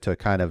followed to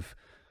kind of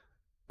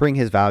bring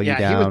his value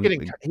down.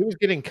 He was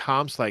getting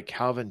comps like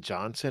Calvin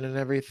Johnson and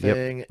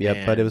everything.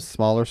 Yep. But it was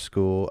smaller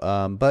school.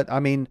 But I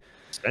mean,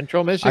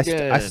 Central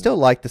Michigan. I still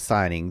like the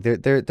signing.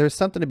 There's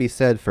something to be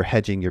said for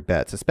hedging your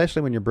bets,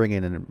 especially when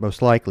you're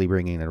most likely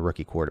bringing in a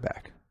rookie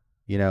quarterback.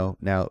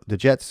 Now the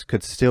Jets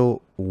could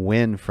still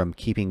win from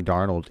keeping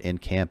Darnold in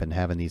camp and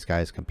having these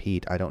guys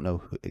compete. I don't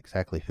know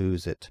exactly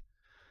who's at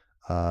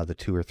the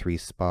 2 or 3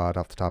 spot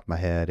off the top of my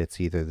head.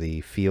 It's either the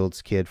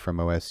Fields kid from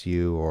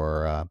OSU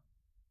or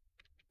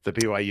the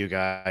BYU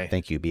guy.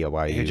 Thank you,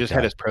 BYU. He just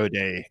had his pro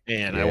day,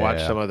 and I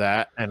watched some of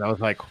that, and I was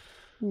like,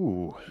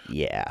 ooh.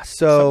 Yeah.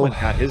 So someone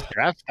got his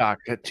draft stock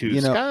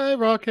to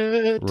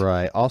skyrocket.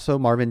 Right. Also,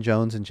 Marvin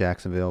Jones in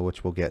Jacksonville,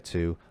 which we'll get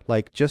to.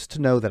 Like, just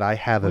to know that I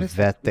have a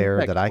vet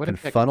there that I can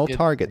funnel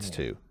targets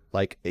to.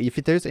 Like, if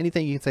there's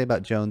anything you can say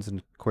about Jones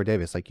and Corey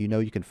Davis, like,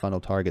 you can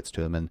funnel targets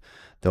to him and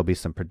there'll be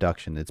some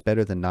production. It's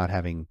better than not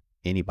having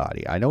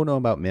anybody. I don't know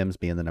about Mims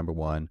being the number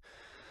one.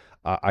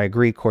 I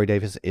agree Corey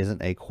Davis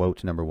isn't a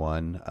quote number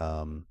one.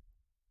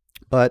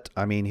 But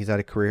I mean, he had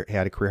a career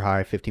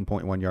high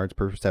 15.1 yards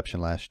per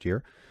reception last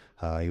year.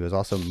 He was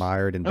also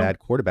mired in bad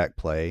quarterback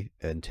play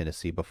in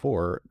Tennessee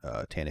before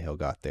Tannehill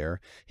got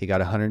there. He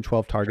got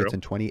 112 targets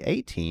in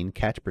 2018.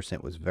 Catch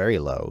percent was very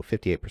low,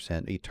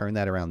 58%. He turned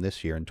that around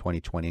this year in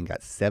 2020 and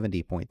got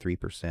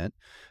 70.3%.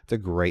 It's a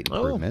great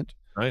improvement.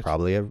 Nice.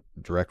 Probably a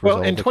direct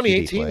result. Well, in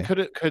 2018,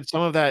 could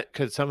some of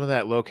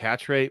that low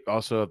catch rate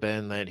also have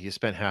been that he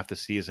spent half the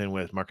season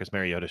with Marcus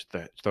Mariota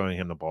throwing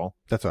him the ball?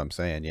 That's what I'm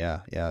saying.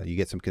 Yeah. You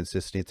get some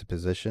consistency at the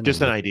position.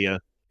 Just an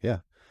idea.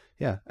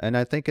 Yeah, and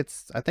I think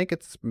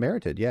it's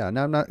merited. Yeah.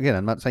 Now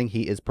I'm not saying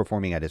he is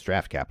performing at his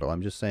draft capital.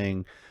 I'm just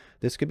saying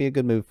this could be a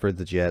good move for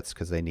the Jets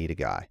because they need a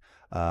guy.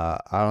 I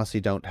honestly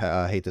don't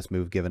hate this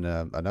move given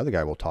another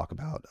guy we'll talk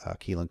about,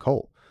 Keelan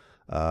Cole.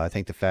 I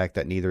think the fact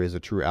that neither is a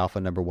true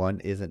alpha number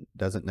one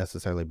doesn't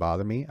necessarily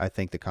bother me. I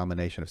think the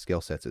combination of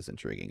skill sets is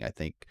intriguing. I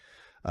think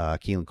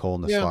Keelan Cole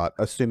in the slot,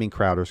 assuming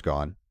Crowder's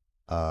gone.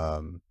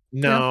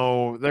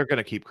 No, they're going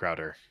to keep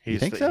Crowder.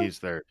 He's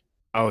there.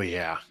 Oh,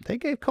 yeah. They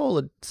gave Cole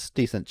a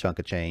decent chunk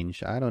of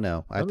change. I don't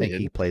know. I think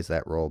he plays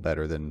that role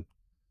better than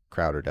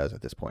Crowder does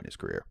at this point in his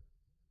career.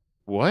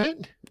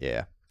 What?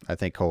 Yeah. I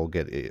think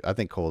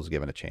Cole's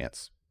given a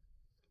chance.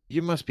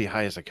 You must be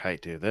high as a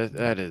kite, dude.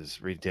 That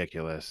is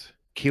ridiculous.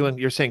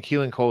 You're saying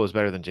Keelan Cole is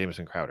better than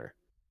Jamison Crowder?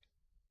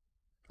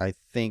 I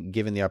think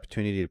given the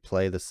opportunity to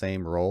play the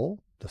same role,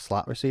 the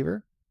slot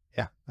receiver,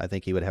 yeah, I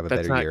think he would have a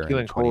better year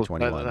in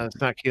 2021.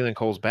 That's not Keelan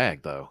Cole's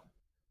bag, though.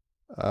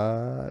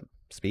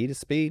 Speed is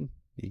speed.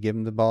 You give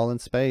him the ball in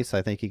space,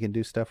 I think he can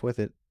do stuff with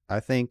it. I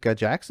think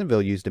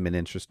Jacksonville used him in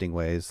interesting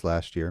ways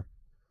last year.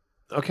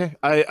 Okay,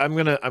 I'm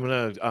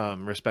gonna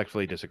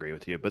respectfully disagree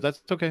with you, but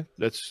that's okay.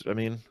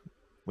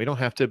 We don't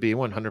have to be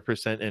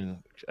 100%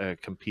 in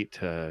compete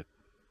to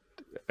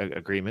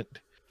agreement.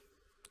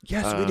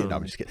 Yes, we did. No,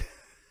 I'm just kidding.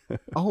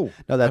 Oh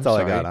no, that's all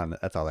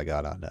I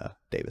got on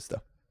Davis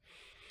though.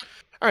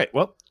 All right,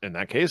 well, in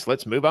that case,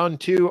 let's move on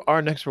to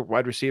our next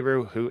wide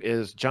receiver, who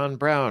is John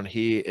Brown.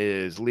 He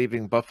is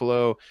leaving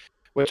Buffalo,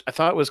 which I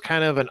thought was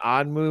kind of an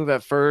odd move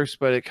at first,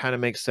 but it kind of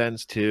makes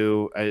sense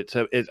too. I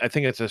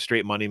think it's a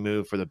straight money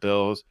move for the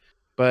Bills,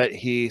 but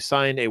he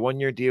signed a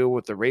 1-year deal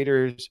with the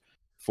Raiders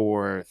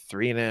for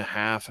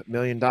 $3.5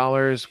 million,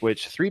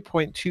 which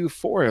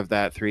 3.24 of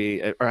that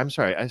or I'm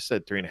sorry, I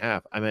said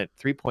 3.5. I meant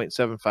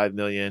 3.75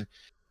 million,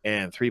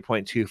 and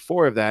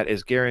 3.24 of that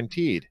is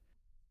guaranteed.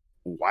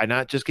 Why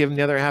not just give him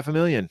the other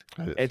 $500,000?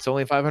 It's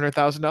only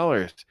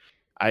 $500,000.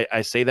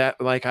 I say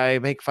that like I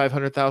make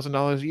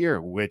 $500,000 a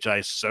year, which I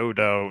so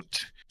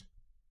don't.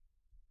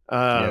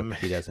 Yep,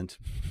 he doesn't.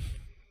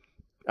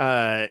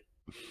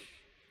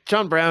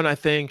 John Brown, I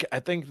think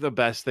the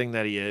best thing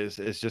that he is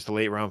just a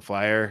late round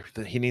flyer.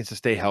 He needs to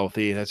stay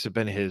healthy. That's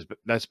been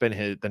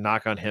the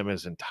knock on him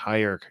his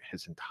entire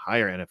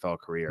NFL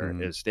career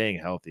is staying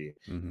healthy.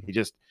 He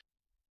just,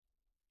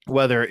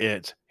 whether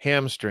it's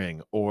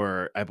hamstring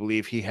or I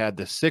believe he had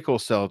the sickle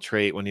cell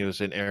trait when he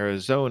was in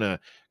Arizona,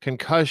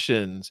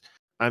 concussions.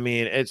 I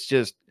mean, it's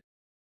just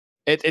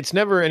it's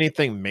never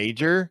anything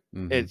major.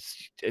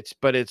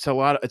 But it's a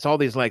lot. It's all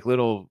these like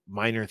little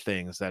minor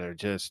things that are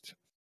just,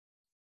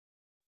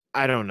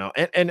 I don't know.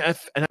 And I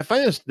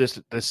find this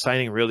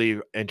signing really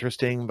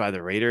interesting by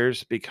the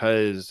Raiders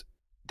because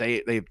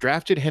they've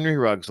drafted Henry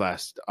Ruggs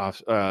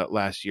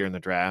last year in the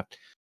draft,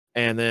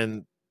 and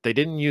then they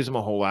didn't use him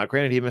a whole lot.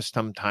 Granted, he missed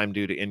some time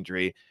due to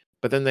injury,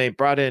 but then they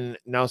brought in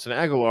Nelson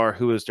Aguilar,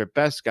 who was their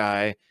best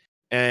guy,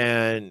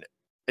 and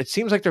it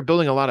seems like they're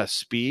building a lot of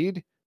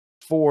speed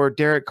for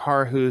Derek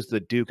Carr, who's the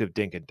Duke of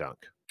Dink and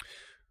Dunk.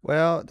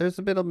 Well, there's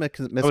a bit of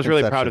misconception. I was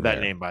really proud of that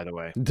name, by the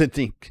way. The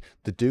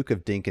Duke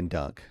of Dink and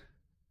Dunk.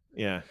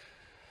 Yeah.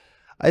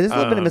 There's a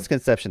little bit of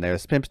misconception there.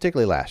 It's been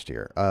particularly last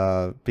year,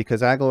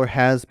 because Aguilar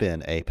has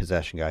been a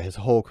possession guy his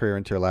whole career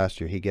until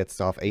last year. He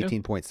gets off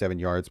 18.7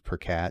 yards per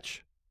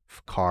catch.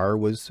 Carr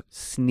was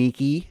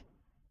sneaky,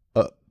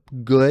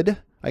 good,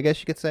 I guess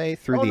you could say,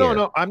 through the air.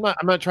 No, I'm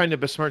not trying to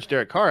besmirch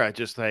Derek Carr. I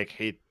just like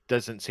he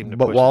doesn't seem to.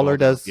 But Waller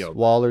does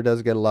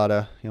get a lot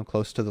of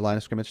close to the line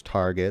of scrimmage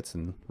targets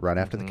and right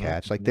after the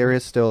catch. Like there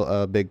is still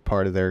a big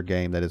part of their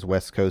game that is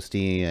West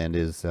Coasty and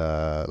is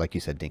like you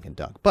said, dink and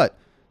dunk. But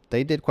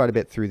they did quite a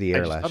bit through the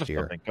air last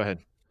year. Go ahead.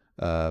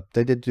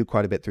 They did do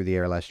quite a bit through the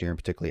air last year, and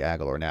particularly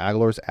Aguilar. Now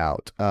Aguilar's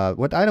out.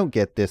 What I don't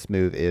get this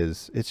move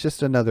is it's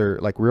just another,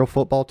 like real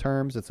football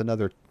terms, it's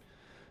another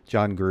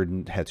John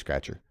Gruden head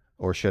scratcher,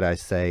 or should I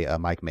say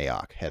Mike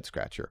Mayock head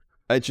scratcher.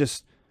 It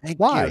just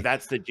why?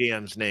 That's the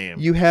GM's name.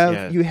 You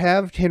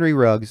have Henry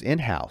Ruggs in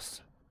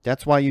house.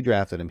 That's why you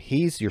drafted him.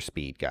 He's your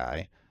speed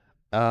guy.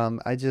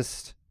 I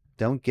just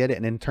don't get it.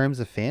 And in terms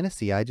of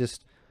fantasy, I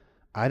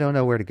don't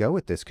know where to go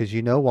with this because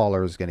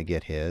Waller is going to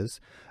get his.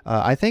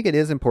 I think it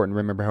is important to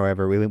remember,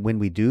 however, when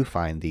we do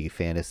find the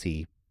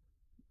fantasy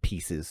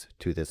pieces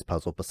to this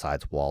puzzle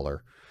besides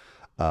Waller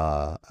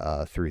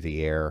through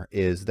the air,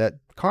 is that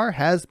Carr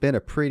has been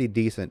a pretty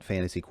decent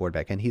fantasy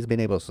quarterback, and he's been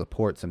able to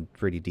support some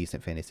pretty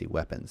decent fantasy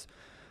weapons.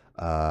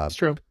 It's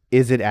true.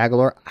 Is it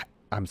Aguilar?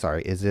 I'm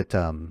sorry. Is it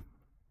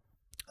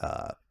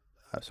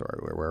sorry,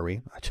 where were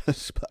we?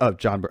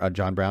 John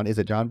Brown. Is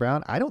it John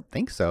Brown? I don't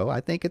think so.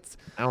 I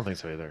don't think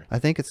so either. I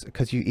think it's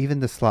because even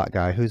the slot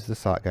guy. Who's the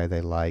slot guy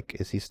they like?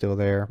 Is he still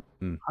there?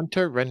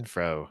 Hunter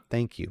Renfrow.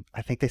 Thank you.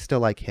 I think they still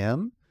like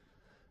him.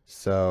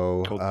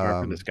 So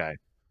for this guy.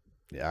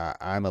 Yeah,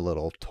 I'm a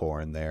little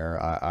torn there.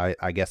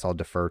 I guess I'll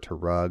defer to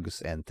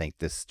Ruggs and think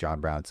this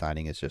John Brown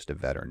signing is just a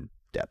veteran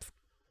depth.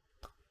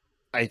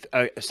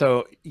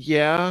 So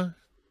yeah.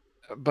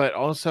 But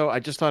also, I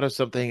just thought of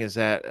something is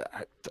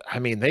that, I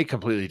mean, they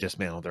completely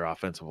dismantled their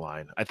offensive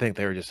line. I think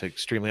they were just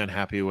extremely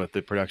unhappy with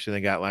the production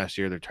they got last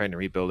year. They're trying to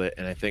rebuild it.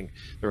 And I think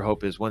their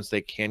hope is once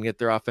they can get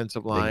their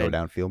offensive line, they go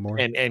downfield more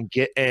and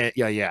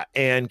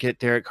get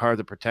Derek Carr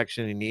the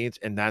protection he needs.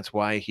 And that's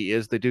why he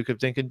is the Duke of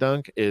Dink and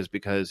Dunk, is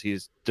because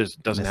he's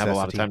just doesn't have a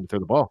lot of time to throw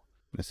the ball.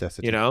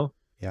 Necessity.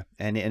 Yeah.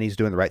 And he's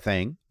doing the right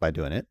thing by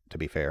doing it, to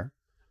be fair,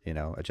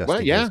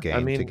 adjusting his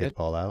game to get the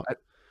ball out.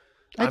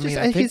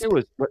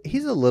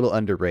 He's a little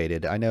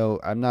underrated. I know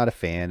I'm not a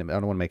fan. I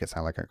don't want to make it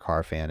sound like a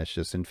Carr fan. It's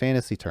just in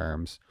fantasy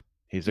terms.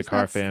 He's a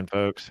Carr fan,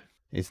 folks.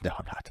 He's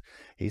not.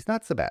 He's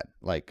not so bad.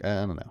 Like,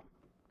 I don't know.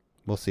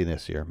 We'll see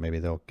this year. Maybe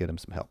they'll get him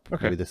some help.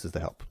 Okay. Maybe this is the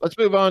help. Let's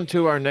move on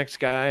to our next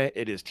guy.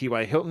 It is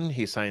T.Y. Hilton.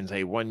 He signs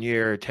a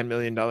 1-year, $10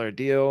 million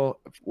deal,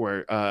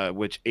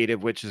 which 8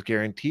 of which is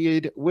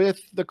guaranteed with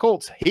the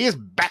Colts. He's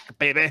back,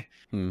 baby.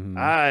 Mm-hmm.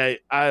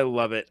 I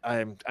love it.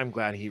 I'm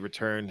glad he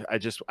returned.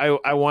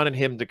 I wanted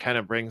him to kind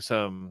of bring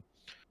some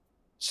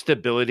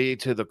stability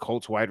to the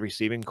Colts wide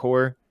receiving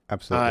core.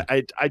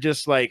 Absolutely.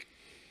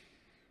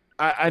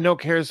 I know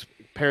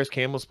Paris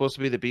Campbell's supposed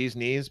to be the bee's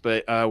knees,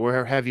 but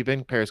where have you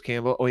been, Paris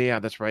Campbell? Oh yeah,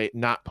 that's right,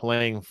 not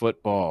playing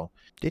football.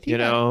 Did he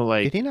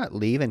not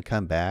leave and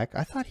come back?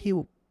 I thought he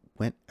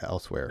went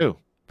elsewhere. Who?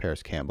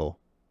 Paris Campbell.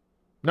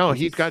 No,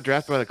 he got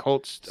drafted by the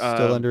Colts.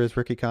 Still under his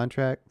rookie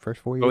contract, first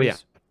 4 years? Oh yeah.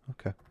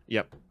 Okay.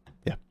 Yep.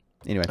 Yeah.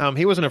 Anyway.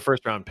 He wasn't a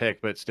first round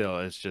pick, but still,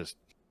 it's just.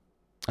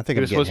 I think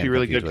he was supposed to be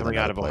really good coming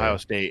out of Ohio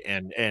State,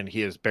 and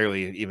he has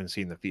barely even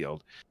seen the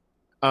field.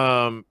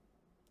 I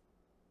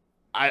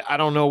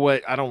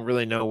don't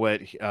really know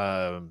what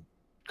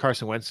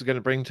Carson Wentz is going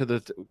to bring to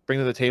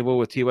the table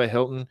with T.Y.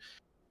 Hilton,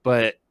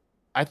 but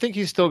I think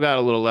he's still got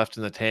a little left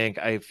in the tank.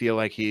 I feel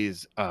like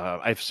he's.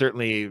 I've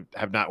certainly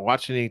have not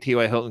watched any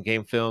T.Y. Hilton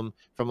game film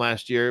from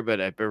last year, but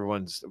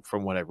everyone's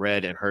from what I've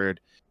read and heard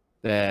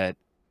that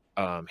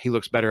he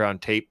looks better on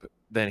tape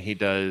than he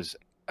does.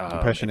 The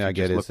impression if I you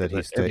get just is look at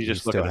that the, if you he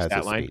just look at still the has the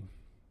stat line. speed.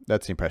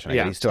 That's the impression I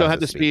get. Yeah, He still has had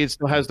the the speed. speed,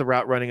 still has the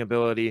route running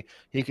ability.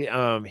 He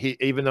can, he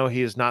even though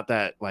he is not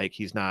that like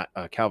he's not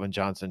a Calvin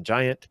Johnson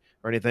giant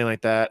or anything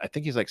like that. I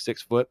think he's like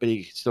 6 foot, but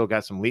he still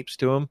got some leaps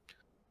to him.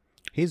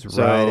 He's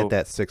right at So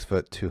that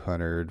 6',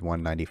 200,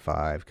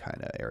 195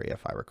 kind of area,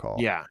 if I recall.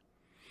 yeah,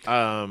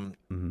 um,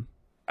 Mm-hmm.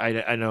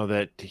 I know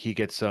that he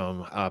gets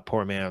some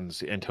poor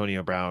man's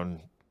Antonio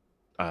Brown,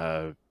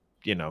 kind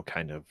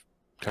of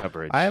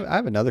coverage I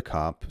have another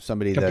comp,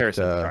 somebody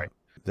comparison. Sorry,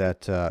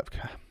 that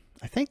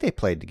I think they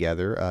played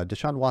together.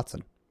 Deshaun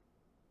Watson,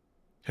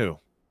 who?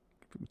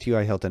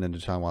 T.Y. Hilton and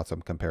Deshaun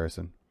Watson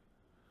comparison.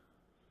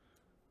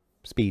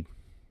 Speed.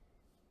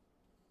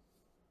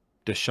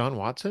 Deshaun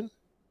Watson?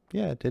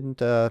 Yeah,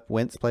 didn't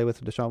Wentz play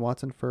with Deshaun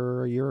Watson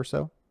for a year or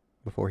so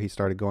before he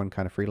started going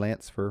kind of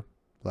freelance for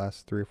the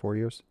last 3 or 4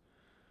 years?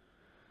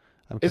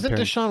 Isn't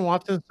Deshaun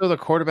Watson still the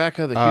quarterback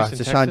of the Houston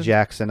Deshaun Texans?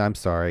 Jackson. I'm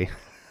sorry.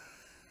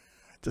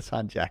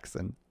 Deshaun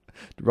Jackson.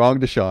 Wrong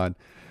Deshaun.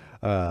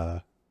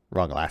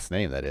 Wrong last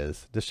name, that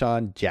is.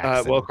 Deshaun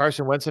Jackson. Well,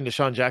 Carson Wentz and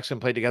Deshaun Jackson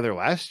played together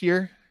last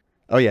year.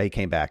 Oh, yeah, he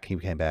came back.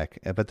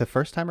 But the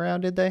first time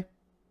around, did they?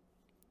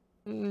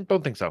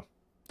 Don't think so.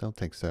 Don't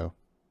think so.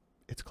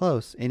 It's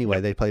close.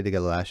 Anyway, they played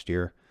together last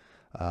year.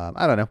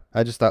 I don't know.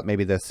 I just thought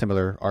maybe the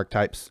similar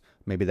archetypes.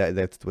 Maybe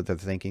that's what they're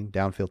thinking.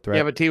 Downfield threat.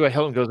 Yeah, but T.Y.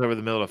 Hilton goes over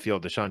the middle of the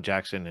field. Deshaun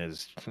Jackson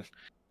has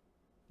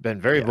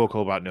been very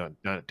vocal about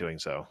not doing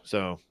so.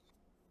 So,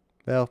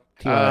 well,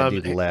 T.Y.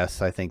 do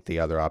less. I think the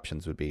other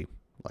options would be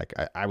like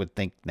I would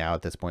think now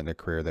at this point in their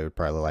career they would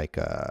probably like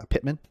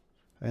Pittman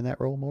in that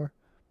role more.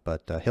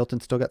 But Hilton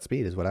still got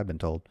speed, is what I've been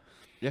told.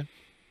 Yeah.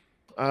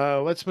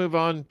 Let's move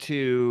on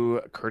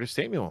to Curtis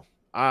Samuel.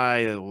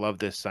 I love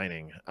this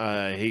signing.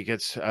 He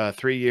gets a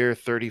 3-year,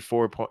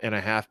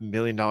 $34.5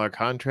 million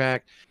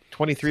contract,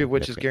 23 of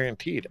which is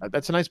guaranteed.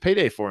 That's a nice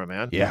payday for him,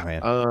 man. Yeah,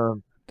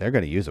 man. They're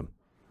going to use him.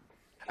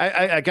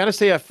 I got to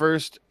say, at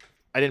first,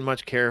 I didn't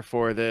much care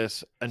for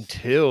this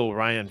until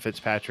Ryan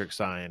Fitzpatrick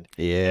signed.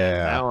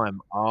 Yeah. Now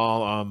I'm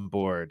all on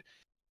board.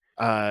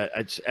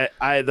 The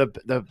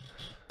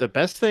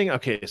best thing.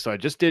 Okay, so I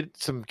just did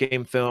some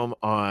game film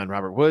on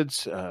Robert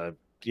Woods.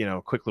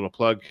 Quick little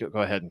plug. Go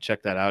ahead and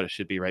check that out. It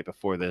should be right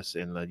before this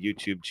in the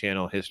YouTube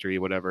channel history,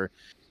 whatever.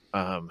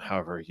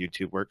 However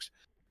YouTube works.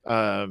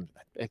 I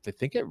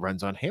think it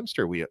runs on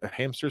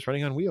hamsters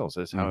running on wheels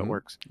is how it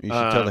works. You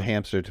should tell the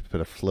hamster to put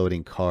a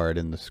floating card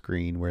in the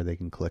screen where they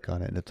can click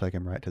on it and it'll take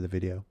them right to the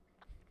video.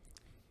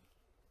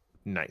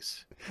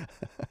 Nice.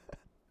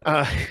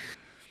 The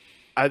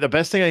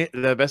best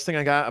thing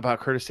I got about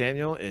Curtis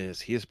Samuel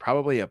is he is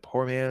probably a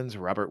poor man's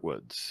Robert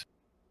Woods.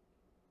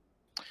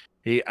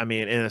 In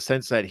a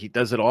sense that he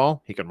does it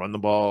all. He can run the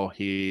ball.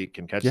 He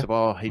can catch the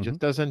ball. He just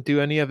doesn't do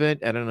any of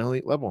it at an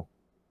elite level.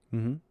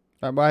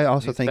 I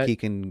also think he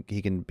can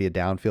be a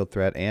downfield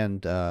threat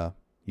and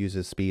use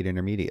his speed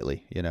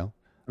intermediately.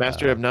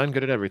 Master of none,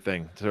 good at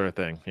everything, sort of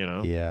thing.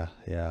 Yeah.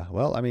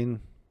 Well,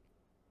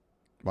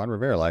 Ron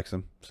Rivera likes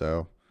him,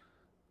 so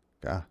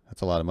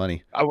that's a lot of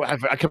money.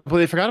 I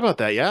completely forgot about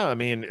that. Yeah,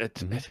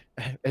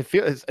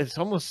 it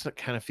almost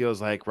kind of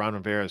feels like Ron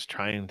Rivera is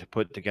trying to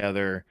put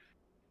together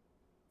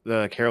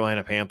the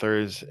Carolina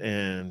Panthers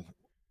in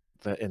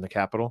the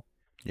capital.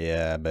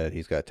 Yeah, but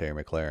he's got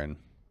Terry McLaurin.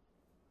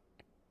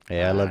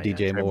 Yeah, I love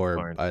DJ Moore.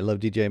 McLaurin. I love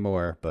DJ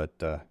Moore, but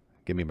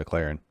give me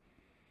McLaurin.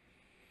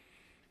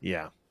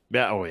 Yeah.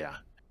 Oh yeah.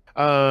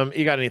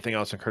 You got anything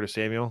else on Curtis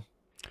Samuel?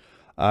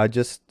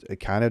 Just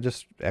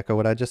echo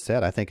what I just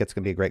said. I think it's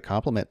going to be a great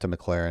compliment to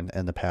McLaurin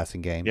and the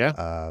passing game.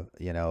 Yeah.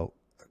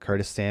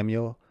 Curtis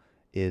Samuel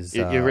is.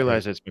 You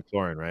realize it's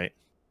McLaurin, right?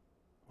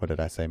 What did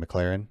I say?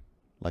 McLaren,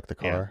 like the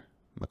car. Yeah.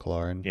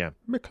 McLaurin. Yeah.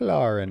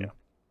 McLaurin. Yeah.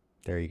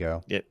 There you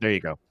go. Yeah. There you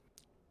go.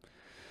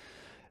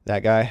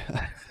 That guy.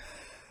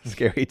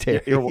 Scary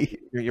Terry.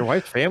 Your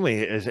wife's family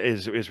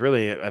is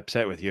really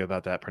upset with you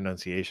about that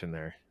pronunciation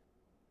there.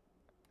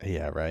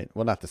 Yeah, right.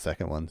 Well, not the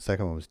second one. The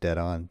second one was dead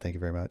on. Thank you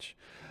very much.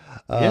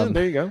 Yeah,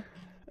 there you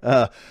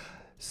go.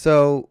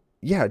 So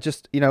yeah,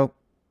 just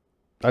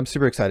I'm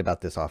super excited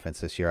about this offense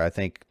this year. I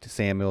think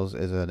Samuels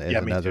is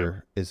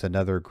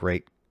another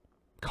great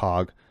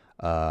cog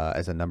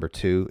as a number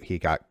 2. He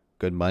got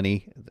good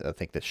money. I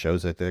think that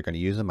shows that they're going to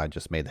use him. I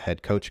just made the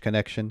head coach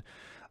connection.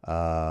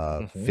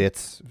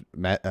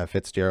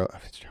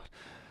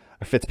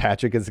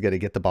 Fitzpatrick is going to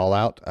get the ball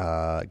out,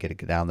 get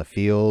it down the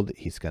field.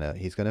 He's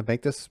gonna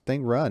make this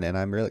thing run, and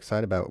I'm really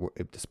excited about.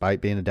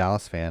 Despite being a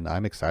Dallas fan,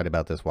 I'm excited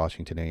about this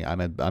Washington team.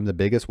 I'm the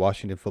biggest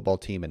Washington football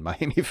team and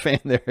Miami fan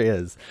there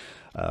is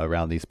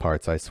around these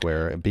parts. I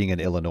swear, being in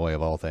Illinois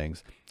of all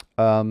things.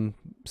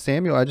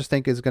 Samuel, I just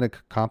think is going to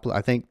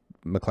I think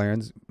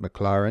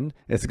McLaurin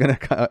is going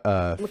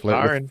to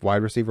flirt with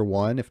wide receiver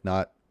 1, if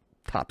not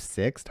top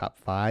 6, top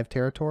 5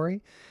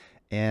 territory.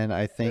 And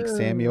I think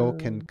Samuel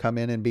can come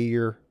in and be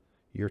your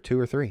 2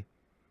 or 3.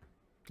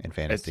 in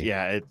fantasy.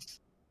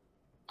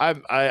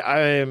 I'm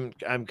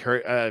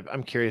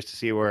curious to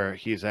see where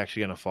he's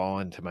actually going to fall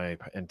into my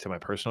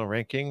personal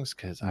rankings,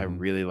 because I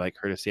really like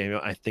Curtis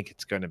Samuel. I think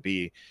it's going to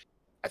be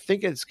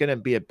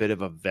a bit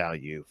of a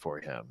value for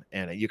him,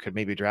 and you could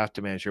maybe draft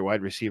him as your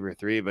wide receiver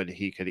 3, but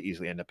he could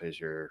easily end up as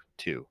your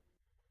 2.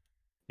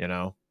 You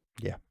know?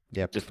 Yeah.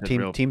 Yeah. Just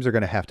Teams are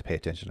going to have to pay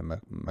attention to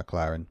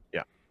McLaurin.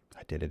 Yeah.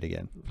 I did it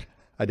again.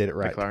 I did it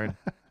right. McLaurin.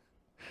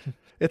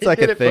 It's like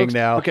a thing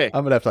now. Okay,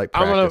 I'm gonna have to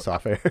practice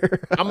off air.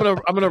 I'm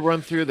gonna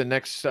run through the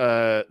next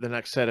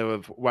set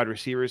of wide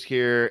receivers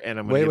here, and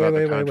I'm gonna give out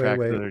the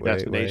contract and their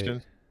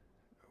destinations.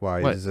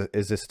 Why What?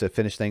 is this to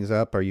finish things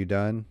up? Are you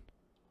done?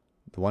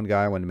 The one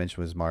guy I wanted to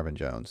mention was Marvin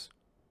Jones.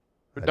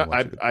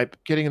 I'm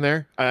getting in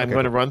there. I'm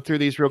going to run through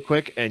these real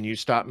quick, and you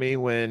stop me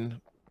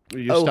when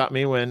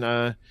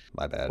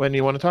my bad. When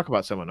you want to talk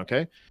about someone.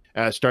 Okay,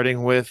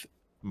 starting with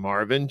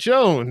Marvin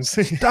Jones.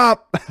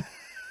 Stop.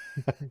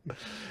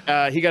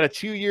 He got a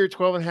 2-year,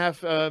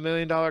 $12.5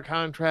 million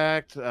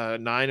contract,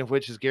 9 of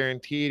which is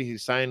guaranteed.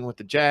 He's signed with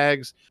the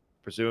Jags.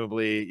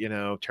 Presumably,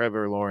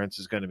 Trevor Lawrence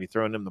is going to be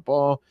throwing him the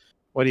ball.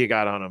 What do you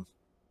got on him?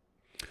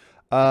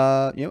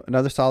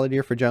 Another solid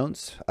year for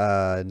Jones.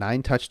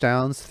 9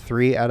 touchdowns,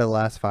 3 out of the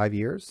last 5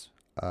 years.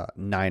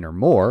 9 or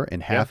more in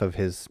half of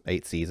his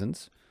 8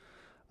 seasons.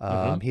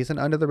 He's an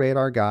under the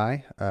radar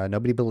guy.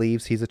 Nobody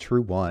believes he's a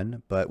true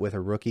one, but with a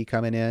rookie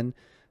coming in,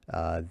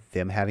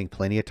 them having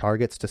plenty of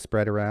targets to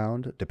spread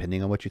around,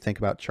 depending on what you think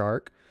about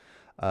Chark.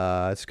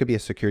 This could be a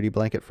security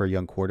blanket for a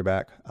young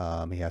quarterback.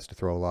 He has to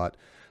throw a lot.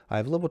 I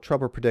have a little bit of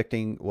trouble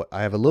predicting what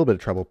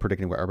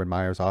Urban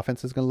Meyer's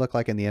offense is going to look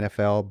like in the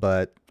NFL.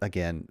 But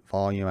again,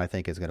 volume I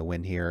think is going to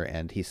win here,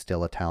 and he's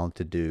still a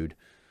talented dude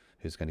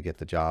who's going to get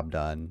the job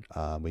done.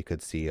 We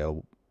could see a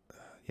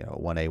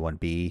 1A,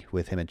 1B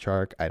with him and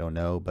Chark. I don't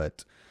know,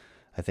 but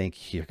I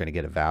think you're going to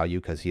get a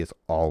value because he is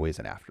always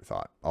an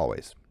afterthought.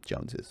 Always.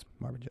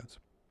 Marvin Jones.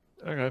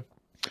 Okay.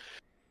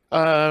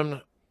 I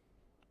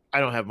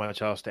don't have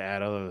much else to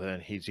add other than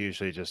he's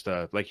usually just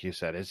like you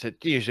said, it's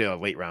usually a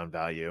late round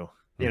value.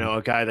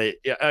 A guy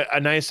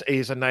that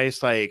he's a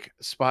nice like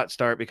spot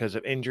start because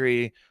of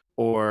injury,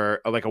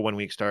 or like a 1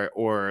 week start,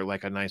 or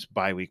like a nice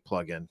bye week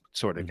plug-in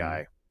sort of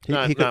guy.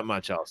 Not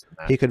much else than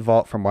that. He could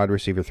vault from wide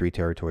receiver 3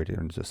 territory to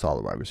into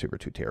solid wide receiver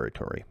 2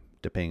 territory,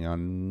 depending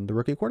on the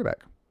rookie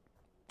quarterback.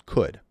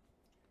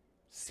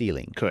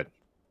 Ceiling. Could.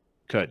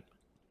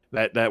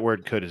 That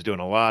word "could" is doing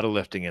a lot of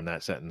lifting in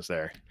that sentence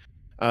there.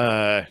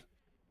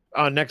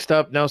 Next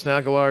up, Nelson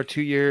Aguilar,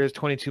 2 years,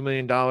 $22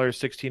 million,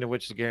 16 of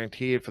which is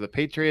guaranteed for the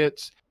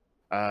Patriots.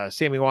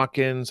 Sammy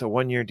Watkins, a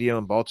 1-year deal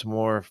in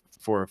Baltimore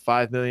for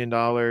 $5 million.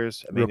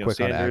 Real quick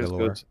Sanders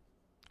on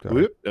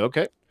Aguilar.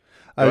 Okay.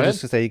 I was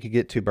just going to say you could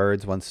get 2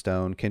 birds, 1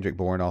 stone. Kendrick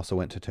Bourne also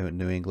went to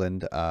New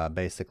England.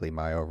 Basically,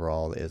 my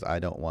overall is I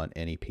don't want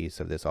any piece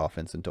of this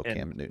offense until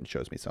Cam Newton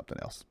shows me something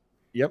else.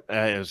 Yep.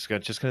 I was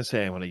just going to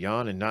say, I want to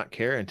yawn and not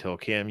care until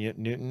Cam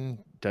Newton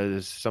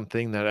does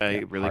something that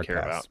I really care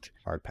about.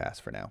 Hard pass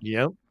for now.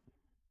 Yep.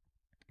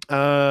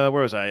 Where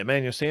was I?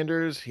 Emmanuel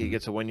Sanders. He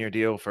gets a 1-year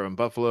deal from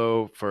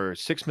Buffalo for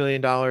 $6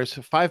 million,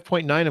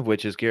 5.9 of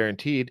which is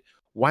guaranteed.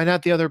 Why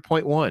not the other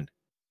 0.1?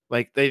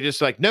 Like, they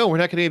just like, no, we're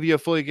not going to give you a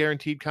fully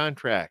guaranteed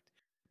contract,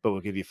 but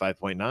we'll give you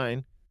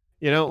 5.9.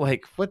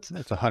 Like what's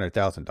that's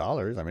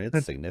 $100,000. I mean,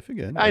 it's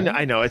significant.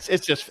 I know. It's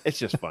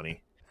just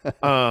funny.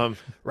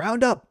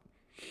 Round up.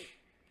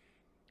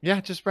 Yeah,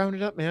 just round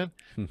it up, man.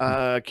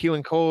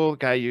 Keelan Cole,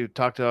 guy you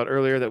talked about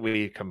earlier that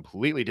we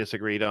completely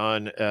disagreed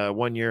on,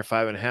 1 year,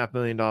 $5.5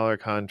 million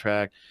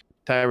contract.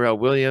 Tyrell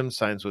Williams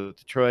signs with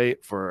Detroit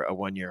for a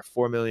 1 year,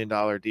 $4 million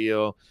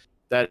deal.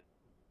 I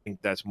think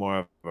that's more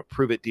of a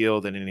prove it deal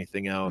than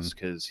anything else,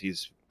 because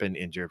he's been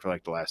injured for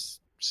like the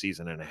last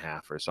season and a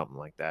half or something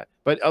like that.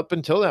 But up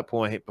until that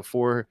point,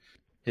 before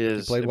he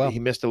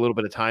missed a little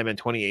bit of time in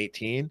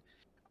 2018.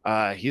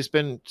 He's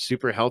been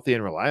super healthy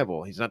and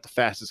reliable. He's not the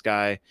fastest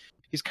guy.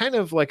 He's kind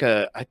of like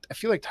I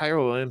feel like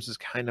Tyrell Williams is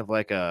kind of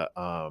like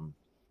a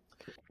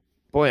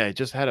boy, I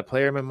just had a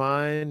player in my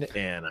mind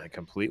and I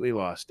completely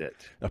lost it.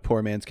 A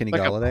poor man's Kenny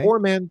like Golladay. A poor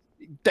man.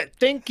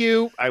 Thank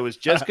you. I was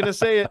just gonna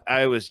say it.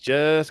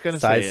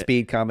 Size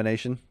speed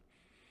combination.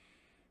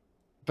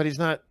 But he's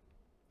not.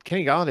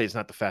 Kenny Golladay is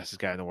not the fastest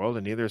guy in the world,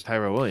 and neither is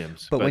Tyrell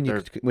Williams. But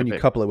when you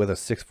couple it with a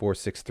 6'4",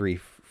 6'3"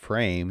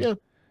 frame,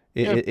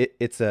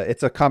 it's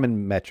a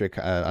common metric.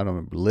 I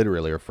don't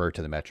literally refer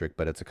to the metric,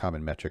 but it's a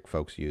common metric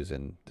folks use,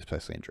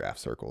 especially in draft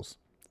circles.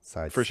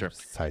 Size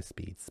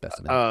speed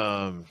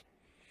specimen.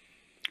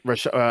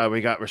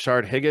 We got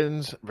Rashard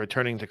Higgins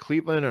returning to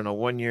Cleveland on a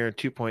 1 year,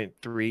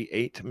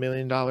 $2.38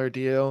 million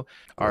deal.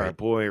 Our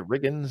boy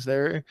Riggins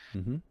there.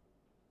 Mm-hmm.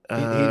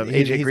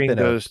 AJ Green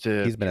goes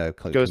to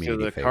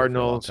the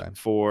Cardinals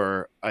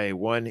for a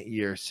 1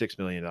 year, $6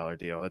 million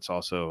deal. That's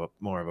also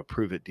more of a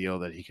prove it deal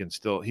that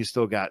he's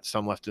still got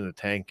some left in the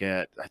tank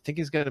at, I think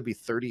he's going to be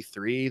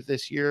 33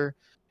 this year.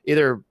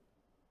 Can't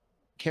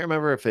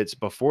remember if it's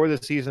before the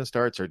season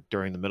starts or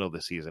during the middle of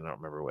the season. I don't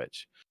remember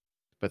which,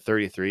 but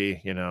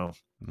 33,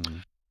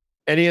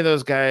 Any of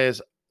those guys,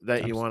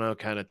 that you want to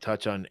kind of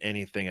touch on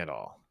anything at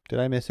all? Did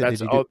I miss it?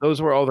 That's all.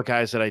 Those were all the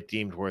guys that I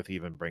deemed worth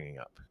even bringing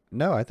up.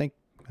 No, I think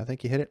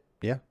you hit it.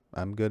 Yeah,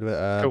 I'm good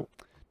with. Cool.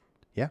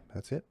 Yeah,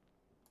 that's it.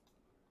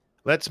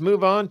 Let's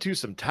move on to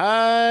some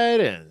tight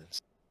ends.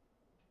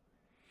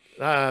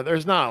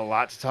 There's not a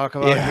lot to talk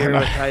about here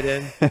with tight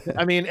end.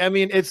 I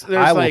mean, there's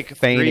like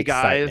three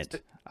guys.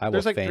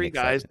 There's like three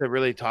guys to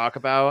really talk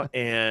about,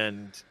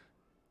 and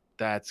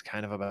that's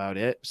kind of about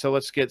it. So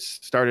let's get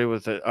started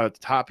with the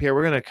top here.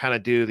 We're gonna kind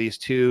of do these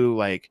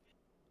two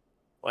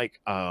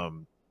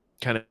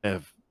kind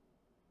of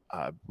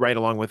right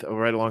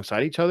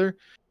alongside each other.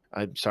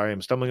 I'm sorry,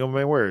 I'm stumbling over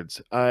my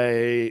words.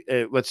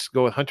 Let's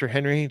go with Hunter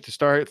Henry to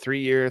start.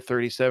 3-year,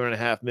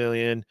 $37.5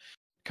 million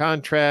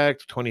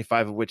contract,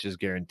 25 of which is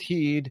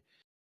guaranteed.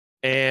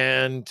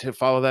 And to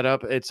follow that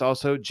up, it's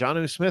also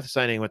Jonnu Smith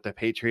signing with the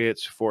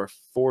Patriots for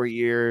 4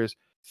 years,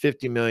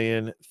 $50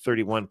 million,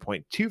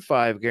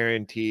 31.25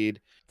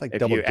 guaranteed. Like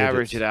if you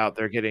average it out,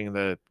 they're getting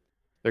the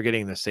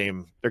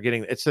same.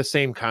 It's the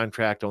same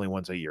contract, only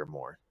once a year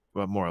more,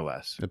 but more or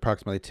less.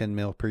 Approximately 10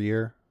 mil per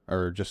year,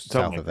 or just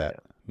something south of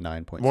that.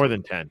 9 point. More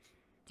than 10.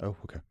 Oh,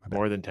 okay.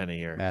 More than 10 a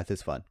year. Math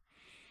is fun.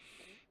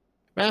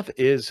 Math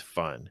is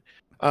fun.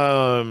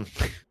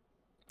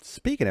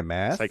 Speaking of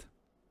math,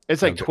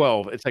 it's like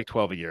 12. It's like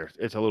 12 a year.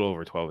 It's a little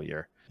over 12 a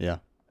year. Yeah,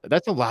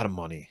 that's a lot of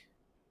money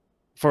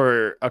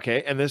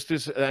and this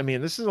is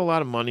a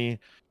lot of money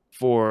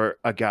for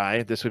a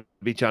guy. This would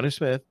be Jonnu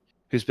Smith,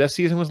 whose best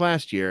season was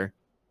last year,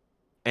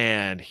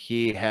 and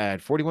he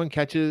had 41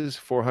 catches,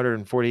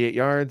 448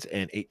 yards,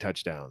 and 8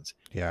 touchdowns.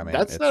 Yeah, man,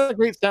 that's not a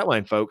great stat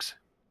line, folks.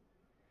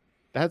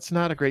 That's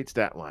not a great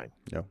stat line.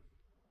 No.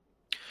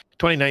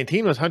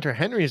 2019 was Hunter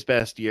Henry's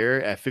best year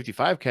at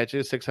 55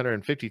 catches,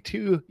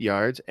 652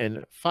 yards,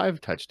 and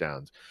 5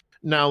 touchdowns.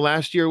 Now,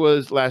 last year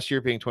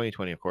being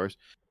 2020, of course,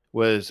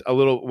 was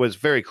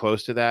very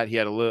close to that. He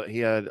had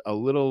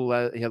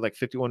like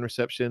 51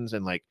 receptions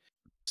and like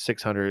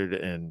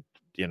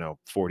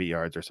 640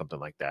 yards or something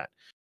like that.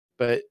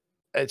 But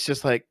it's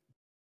just like,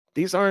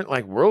 these aren't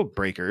like world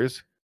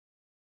breakers,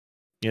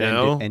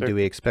 And do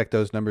we expect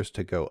those numbers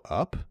to go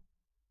up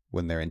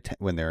when they're in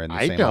the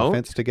same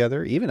offense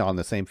together, even on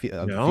the same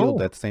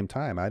field at the same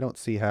time? I don't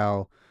see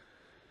how.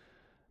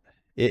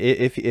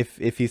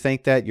 If you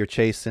think that you're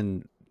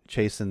chasing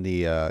the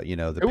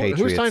the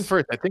Patriots. Who signed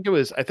first? I think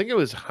it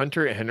was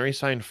Hunter Henry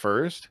signed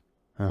first.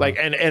 Like,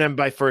 and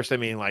by first I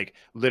mean like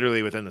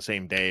literally within the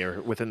same day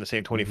or within the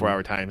same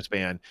 24-hour time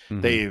span.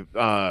 They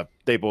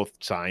both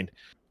signed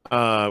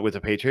with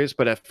the Patriots.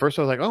 But at first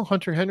I was like, oh,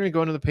 Hunter Henry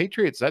going to the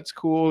Patriots, that's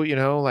cool.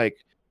 Like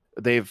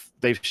they've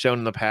shown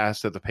in the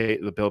past that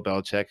the Bill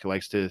Belichick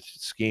likes to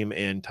scheme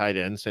in tight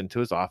ends into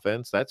his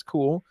offense. That's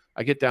cool.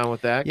 I get down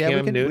with that. Yeah,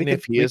 Cam Newton,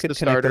 if he is the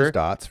starter, those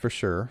dots for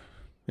sure.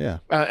 Yeah.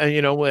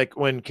 And like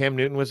when Cam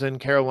Newton was in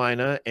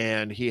Carolina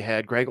and he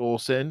had Greg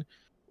Olsen,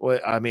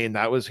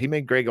 he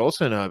made Greg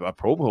Olsen a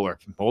Pro Bowler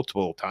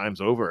multiple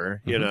times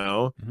over, He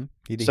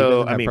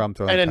so I mean,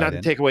 and not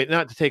to take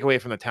away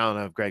from the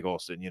talent of Greg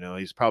Olsen,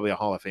 he's probably a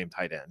Hall of Fame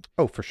tight end.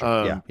 Oh, for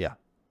sure. Yeah.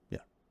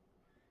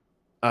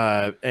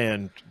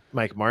 And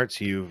Mike Martz,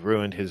 you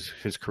ruined his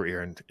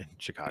career in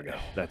Chicago.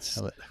 That's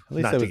at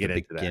least that was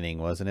the beginning,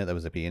 wasn't it? That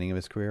was the beginning of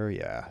his career.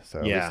 Yeah.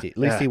 So yeah. At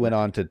least he went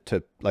on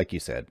to like you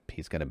said,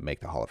 he's going to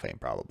make the Hall of Fame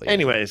probably.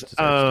 Anyways,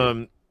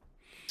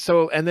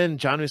 so and then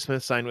Jonnu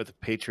Smith signed with the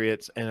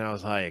Patriots, and I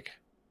was like,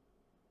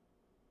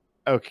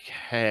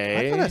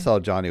 okay. I thought I saw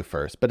Jonnu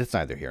first, but it's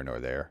neither here nor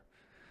there.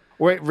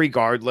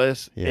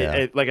 Regardless,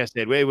 yeah. Like I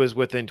said, it was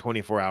within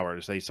 24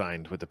 hours they both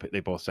signed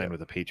with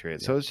the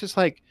Patriots. Yeah. So it's just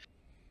like,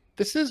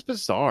 this is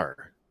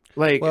bizarre.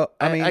 Like, well,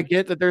 I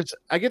get that there's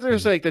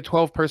like the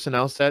 12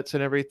 personnel sets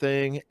and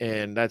everything,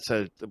 and that's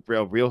a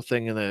real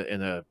thing in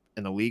the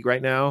league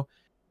right now.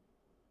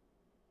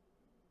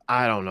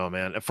 I don't know,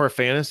 man. For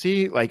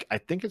fantasy, like, I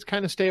think it's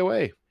kind of stay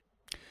away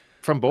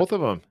from both of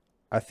them.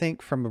 I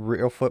think from a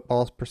real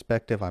football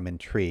perspective, I'm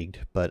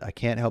intrigued, but I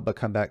can't help but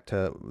come back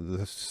to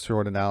the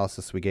short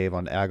analysis we gave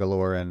on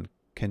Aguilar and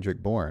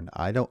Kendrick Bourne.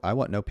 I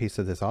want no piece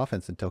of this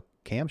offense until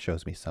Cam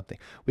shows me something.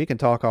 We can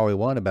talk all we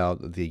want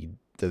about the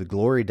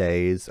glory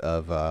days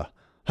of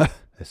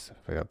this.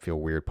 I feel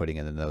weird putting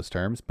it in those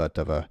terms, but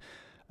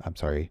I'm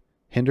sorry,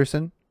 Hernandez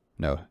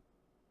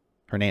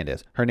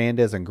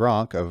and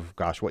Gronk of,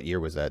 gosh, what year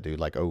was that, dude?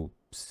 Like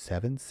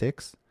 07,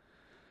 06?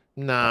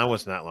 Nah, it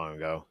wasn't that long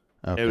ago.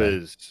 Okay. It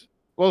was,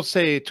 we'll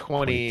say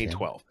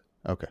 2012.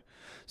 Okay.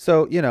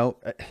 So,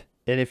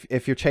 and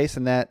if you're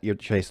chasing that, you're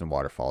chasing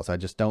waterfalls. I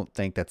just don't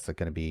think that's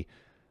going to be.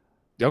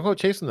 Don't go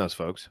chasing those,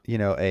 folks.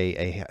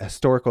 A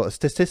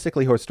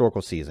statistically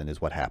historical season is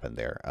what happened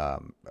there,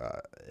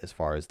 as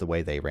far as the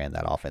way they ran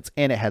that offense.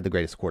 And it had the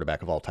greatest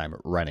quarterback of all time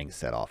running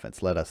said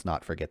offense. Let us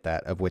not forget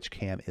that, of which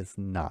Cam is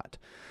not.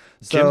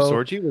 Jim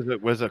Sorgi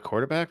was a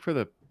quarterback for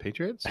the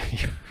Patriots?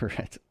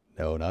 Right.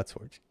 No, not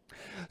Sorgi.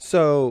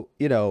 So,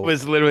 It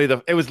was literally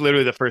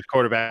the first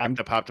quarterback I'm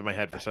that popped in my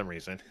head for some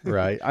reason.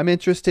 right. I'm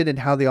interested in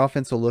how the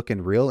offense will look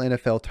in real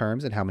NFL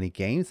terms and how many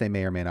games they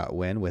may or may not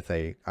win with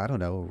a, I don't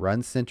know,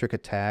 run-centric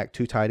attack,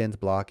 two tight ends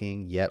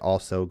blocking, yet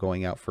also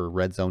going out for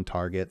red zone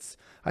targets.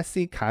 I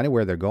see kind of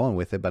where they're going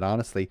with it, but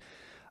honestly,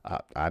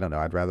 I don't know.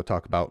 I'd rather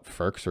talk about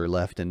Ferkser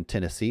left in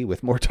Tennessee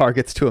with more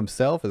targets to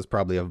himself is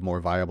probably a more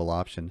viable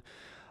option.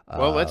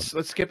 Well, Uh,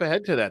 let's skip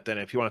ahead to that then.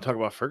 If you want to talk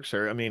about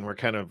Ferkser, I mean, we're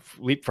kind of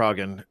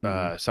leapfrogging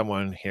mhm.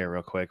 someone here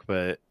real quick,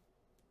 but No,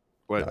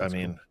 what I that's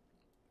cool. mean,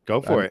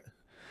 go for I'm it. If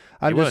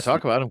I'm you want to just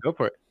talk about him, go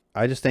for it.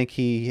 I just think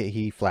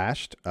he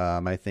flashed.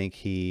 I think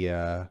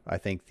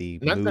the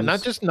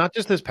moves. Not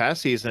just this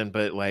past season,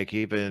 but like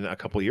even a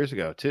couple years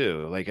ago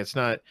too. Like it's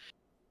not,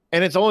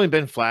 and it's only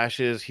been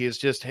flashes. He's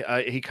just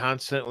he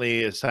constantly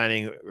is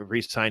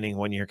re-signing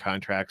 1 year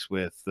contracts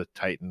with the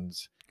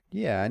Titans.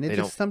 Yeah, and it They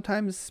don't. just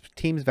sometimes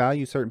teams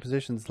value certain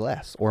positions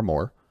less or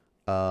more.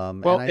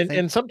 And Well, I think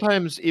and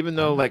sometimes even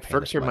though I'm not like paying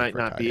this Ferkser money might for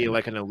a not tight be end.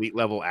 like an elite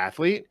level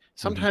athlete, Hmm.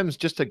 sometimes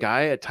just a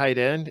guy at tight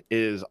end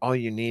is all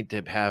you need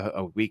to have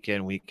a week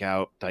in, week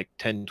out, like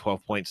 10,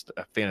 12 points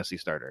a fantasy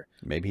starter,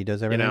 Maybe he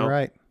does you everything know?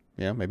 right.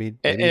 Yeah, maybe he's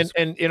And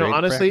great in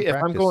honestly, practice.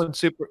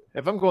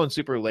 if I'm going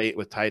super late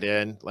with tight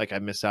end, like I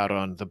miss out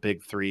on the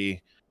big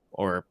three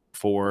or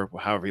four,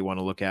 however you want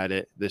to look at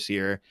it this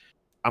year,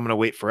 I'm gonna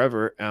wait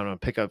forever and I'm gonna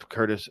pick up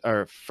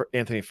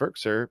Anthony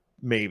Ferkser,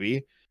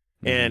 maybe.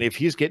 Hmm. And if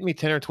he's getting me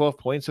 10 or 12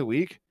 points a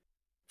week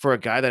for a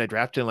guy that I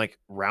drafted in like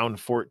round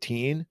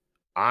 14,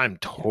 I'm Yeah.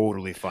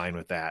 totally fine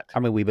with that.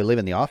 I mean, we believe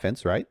in the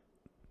offense, right?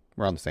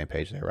 We're on the same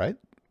page there, right?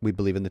 We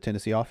believe in the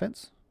Tennessee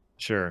offense.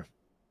 Sure.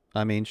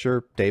 I mean,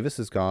 sure, Davis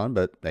is gone,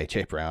 but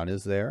AJ Brown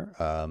is there.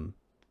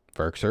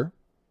 Ferkser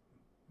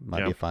might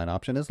be Yeah. a fine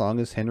option as long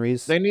as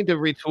Henry's They need to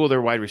retool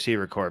their wide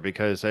receiver core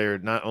because they're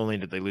not only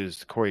did they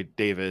lose Corey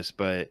Davis,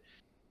 but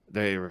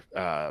they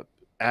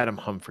Adam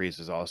Humphries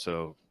is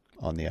also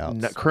on the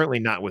outs. currently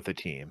not with the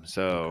team. Okay.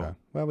 So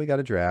Well, we got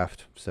a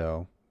draft,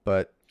 so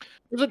but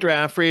there's a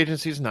draft. Free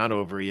agency's not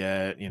over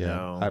yet.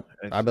 yeah, I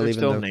There's believe in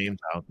still names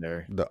out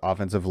there the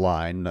offensive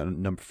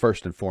line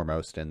first and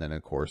foremost, and then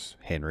of course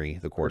Henry,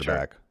 the for sure.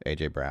 quarterback,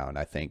 AJ Brown.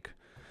 I think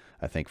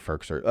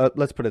Ferkser.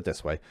 Let's put it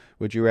this way: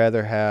 would you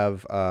rather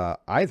have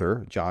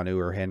either Jonnu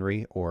or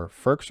Henry or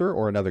Ferkser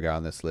or another guy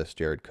on this list,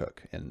 Jared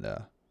Cook in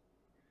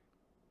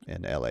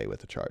LA with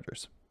the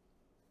Chargers?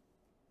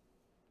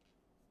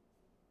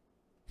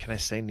 Can I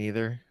say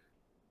neither?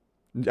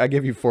 I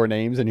give you four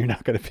names, and you're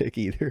not going to pick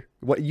either.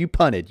 What you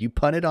punted? You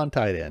punted on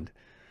tight end.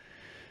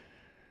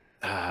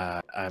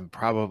 I'm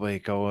probably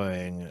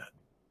going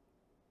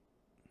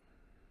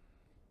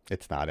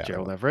It's not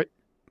Gerald Everett.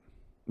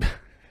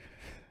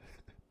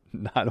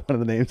 not one of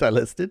the names I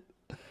listed.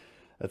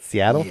 That's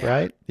Seattle, Yeah.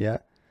 right? Yeah.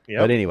 But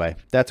Yep. anyway,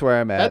 that's where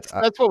I'm at.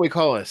 That's what we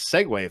call a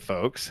segue,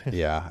 folks.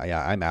 Yeah,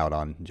 I'm out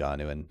on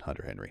Jonnu and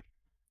Hunter Henry.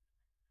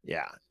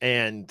 Yeah,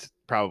 and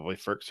probably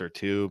Ferkser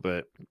too,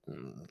 but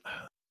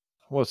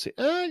we'll see.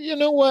 You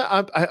know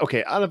what?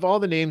 Okay. Out of all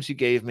the names you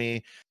gave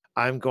me,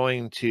 I'm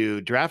going to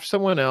draft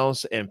someone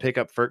else and pick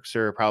up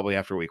Ferkser probably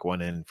after week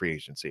 1 in free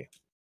agency.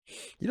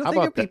 You don't How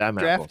think about he'll be them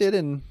apples? drafted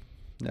and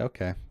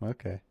okay.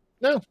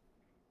 No.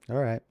 All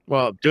right.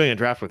 Well, doing a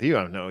draft with you,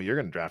 I know you're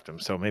going to draft him,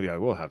 so maybe I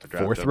will have to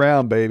draft Fourth him.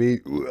 round,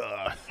 baby.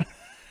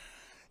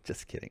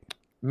 Just kidding.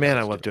 Man,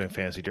 I love doing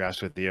fantasy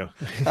drafts with you.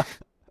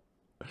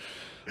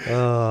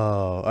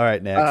 Oh, all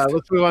right. Next.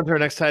 Let's move on to our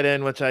next tight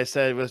end, which I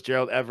said was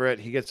Gerald Everett.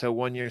 He gets a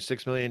 1 year,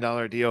 $6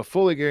 million deal,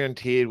 fully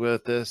guaranteed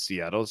with the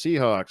Seattle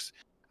Seahawks.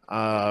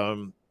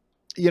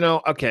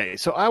 Okay.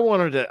 So I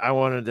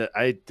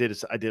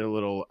did a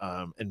little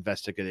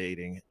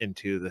investigating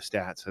into the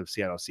stats of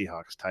Seattle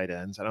Seahawks tight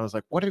ends, and I was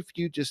like, what if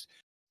you just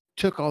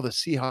took all the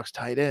Seahawks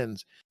tight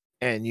ends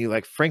and you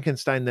like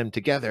Frankenstein them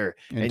together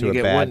and Into you a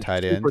get bad one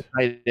tight super end.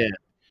 tight end?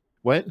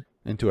 What?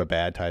 Into a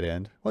bad tight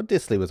end. Well,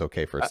 Disley was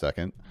okay for a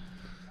second.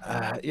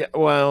 Yeah.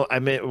 Well,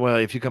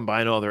 if you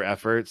combine all their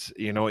efforts,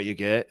 you know what you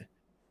get?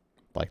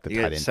 Like the You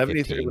tight get end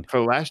 73 15.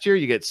 for last year.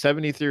 You get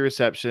 73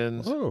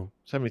 receptions, Oh,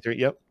 73.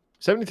 Yep.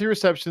 73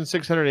 receptions,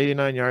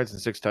 689 yards,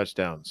 and 6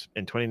 touchdowns.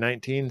 In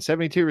 2019,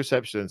 72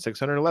 receptions,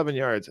 611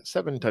 yards,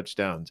 7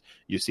 touchdowns.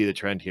 You see the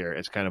trend here.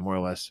 It's kind of more or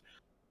less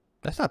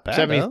that's not bad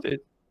 70, though.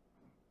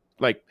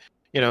 like,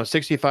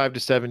 65 to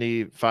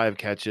 75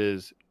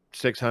 catches,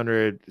 6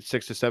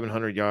 to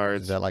 700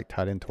 yards, Is that like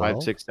tight end 5,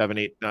 12? 6, 7,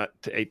 8, not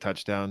to 8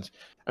 touchdowns.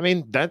 I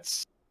mean,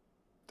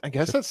 I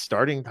guess that's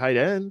starting tight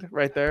end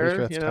right Pretty sure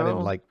there. that's tight end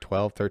like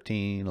 12,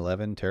 13,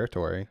 11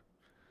 territory.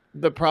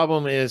 The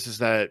problem is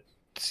that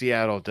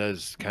Seattle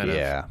does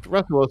Yeah.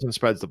 Russell Wilson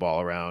spreads the ball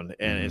around,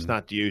 and it's Mm-hmm.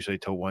 not usually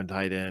to one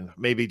tight end.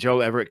 Maybe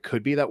Joe Everett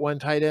could be that one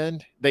tight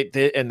end. They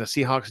did, and the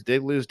Seahawks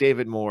did lose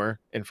David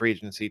Moore in free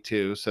agency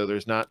too. So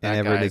there's not And that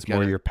Everett guy is more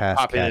kind of your pass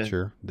popping in.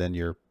 catcher than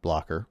your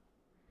blocker,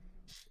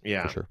 for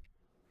Yeah. sure.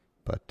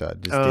 But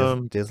is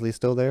Um, Disley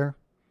still there?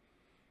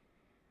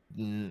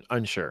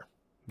 Unsure.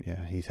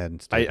 Yeah, he's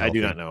hadn't stayed I do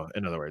healthy. not know.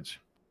 In other words,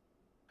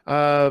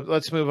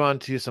 Let's move on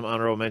to some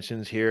honorable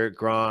mentions here.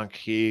 Gronk,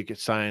 he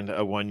signed a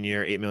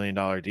 1-year, $8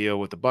 million deal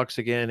with the Bucks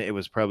again. It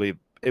was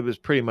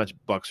pretty much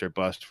Bucks or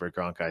bust for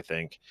Gronk, I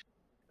think.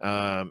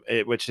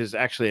 Which is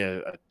actually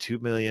a 2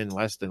 million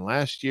less than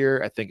last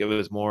year. I think it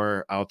was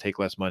more, I'll take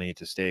less money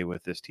to stay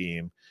with this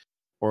team,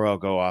 or I'll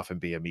go off and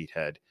be a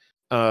meathead.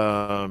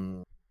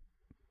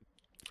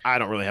 I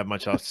don't really have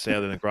much else to say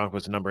other than Gronk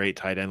was the number 8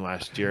 tight end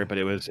last year, but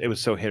it was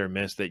so hit or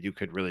miss that you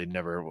could really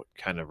never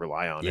kind of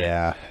rely on it.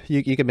 Yeah,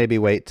 you could maybe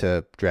wait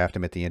to draft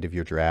him at the end of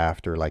your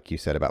draft, or like you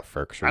said about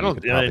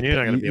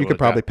Ferkser, you could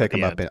probably pick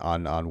him up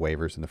on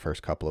waivers in the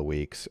first couple of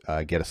weeks,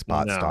 get a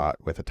spot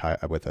with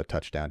a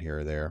touchdown here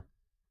or there.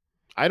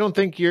 I don't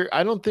think you're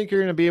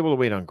going to be able to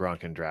wait on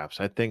Gronk in drafts.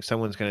 I think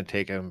someone's going to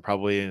take him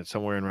probably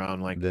somewhere in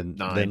around like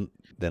 9.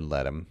 Then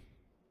let him.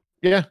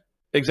 Yeah.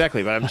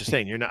 Exactly, but I'm just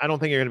saying I don't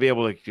think you're going to be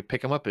able to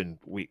pick him up in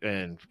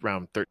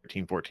round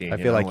 13, 14. I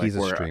feel like he's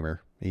a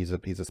streamer. He's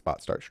a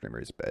spot start streamer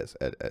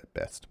at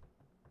best.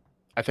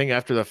 I think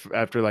after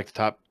like the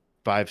top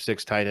 5,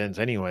 6 tight ends,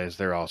 anyways,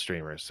 they're all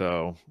streamers.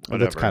 So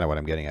that's kind of what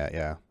I'm getting at.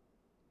 Yeah.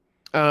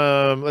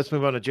 Let's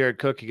move on to Jared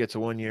Cook. He gets a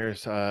 1-year,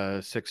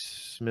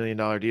 $6 million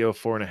deal,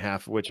 4.5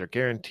 of which are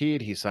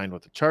guaranteed. He signed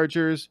with the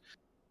Chargers.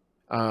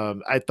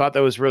 I thought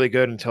that was really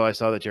good until I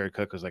saw that Jared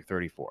Cook was like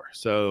 34.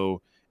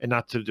 So. And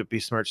not to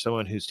besmirch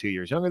someone who's 2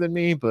 years younger than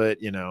me, but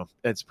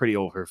that's pretty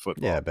old for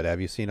football. Yeah, but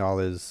have you seen all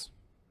his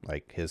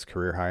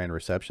career high in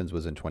receptions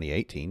was in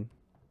 2018,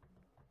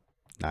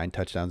 9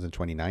 touchdowns in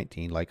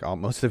 2019. Like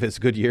most of his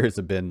good years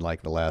have been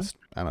like the last,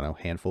 I don't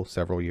know,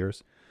 several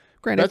years.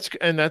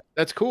 Granted,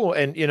 that's cool,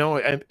 and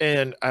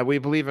we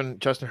believe in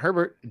Justin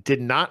Herbert. Did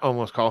not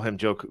almost call him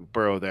Joe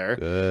Burrow there.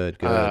 Good.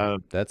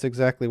 That's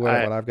exactly what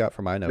I've got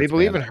for my notes. We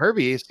believe in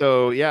Herbie,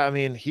 so yeah. I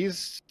mean,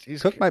 he's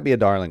Cook might be a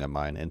darling of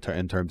mine in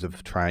terms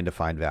of trying to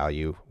find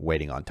value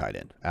waiting on tight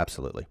end.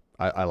 Absolutely,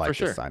 I like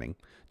this signing.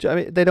 I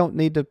mean, they don't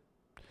need to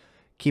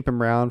keep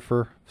him around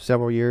for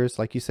several years,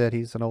 like you said.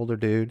 He's an older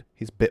dude.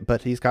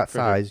 But he's got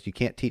size. Sure. You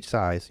can't teach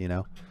size,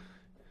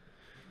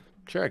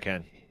 Sure, I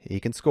can. He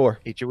can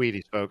score. Eat your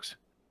Wheaties, folks.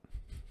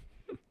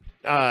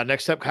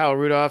 Next up, Kyle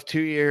Rudolph,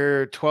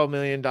 2-year, $12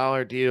 million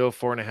deal,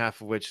 4.5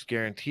 of which is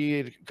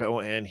guaranteed.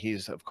 And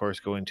he's, of course,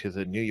 going to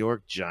the New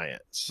York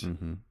Giants.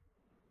 Mm-hmm.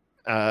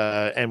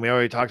 And we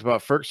already talked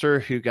about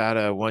Ferkser, who got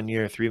a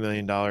 1-year, $3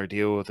 million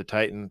deal with the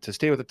Titans to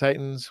stay with the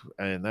Titans,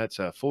 and that's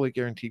a fully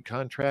guaranteed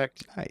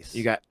contract. Nice.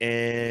 You got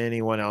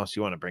anyone else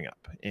you want to bring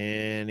up?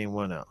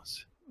 Anyone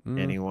else?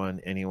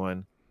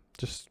 Anyone?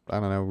 Just, I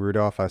don't know,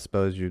 Rudolph, I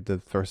suppose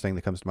the first thing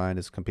that comes to mind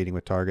is competing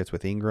with targets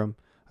with Ingram.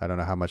 I don't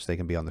know how much they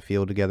can be on the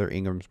field together.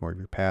 Ingram's more of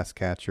your pass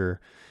catcher.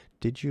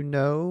 Did you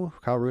know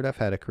Kyle Rudolph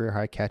had a career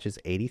high catches,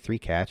 83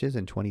 catches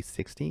in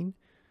 2016?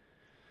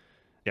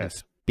 Yes. And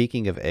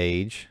speaking of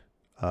age,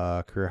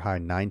 career high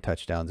 9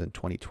 touchdowns in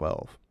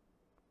 2012.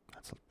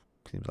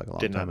 Seems like a long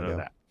time ago. Did not know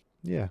that.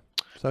 Yeah.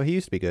 So he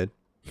used to be good.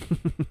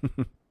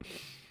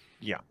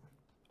 Yeah.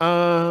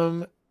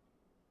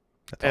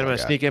 And I'm going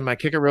to sneak in my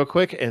kicker real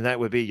quick, and that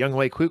would be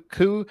Younghoe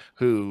Koo,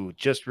 who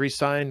just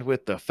re-signed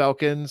with the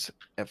Falcons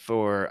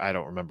for, I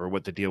don't remember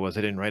what the deal was.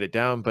 I didn't write it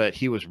down, but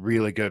he was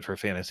really good for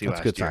fantasy last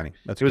year. That's a good signing.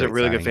 He was a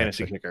really good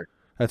fantasy kicker.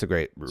 That's a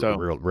great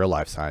real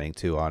life signing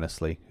too,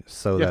 honestly.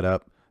 Sew that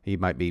up. He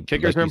might be.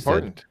 Kickers are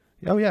important.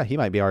 Oh yeah, he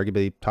might be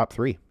arguably top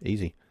 3,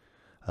 easy.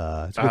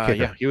 It's a good kicker.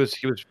 Yeah, he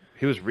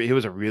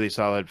was a really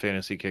solid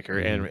fantasy kicker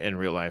and in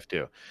real life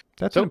too.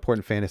 That's an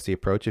important fantasy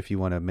approach if you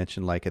want to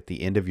mention, like, at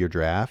the end of your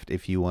draft,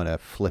 if you want to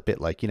flip it,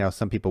 like,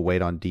 some people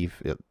wait on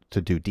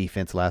to do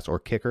defense last or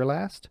kicker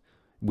last.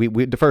 We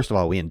first of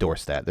all, we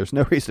endorse that. There's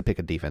no reason to pick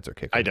a defense or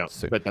kicker. I don't,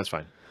 but that's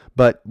fine.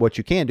 But what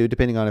you can do,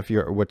 depending on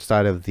which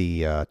side of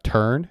the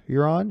turn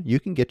you're on, you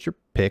can get your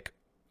pick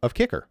of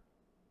kicker.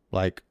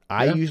 Like,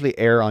 I usually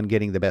err on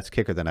getting the best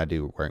kicker than I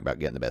do worrying about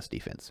getting the best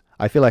defense.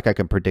 I feel like I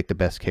can predict the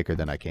best kicker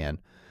than I can.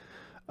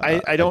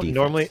 I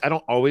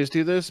don't always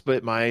do this,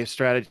 but my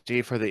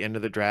strategy for the end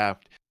of the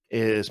draft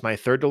is my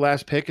third to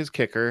last pick is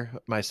kicker.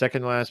 My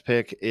second to last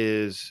pick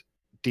is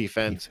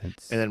defense. And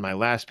then my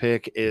last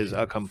pick is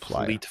a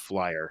complete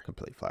flyer.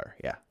 Complete flyer.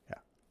 Yeah.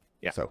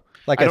 So,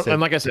 like I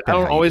said, I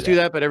don't always do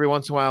that, but every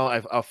once in a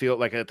while I'll feel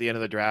like at the end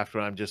of the draft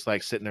when I'm just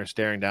like sitting there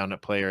staring down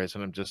at players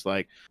and I'm just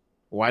like,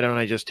 why don't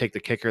I just take the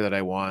kicker that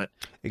I want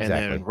and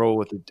then roll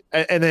with it?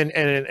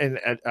 And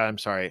I'm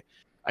sorry,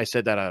 I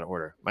said that out of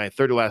order. My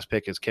third to last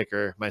pick is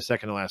kicker. My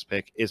second to last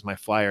pick is my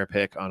flyer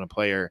pick on a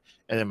player.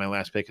 And then my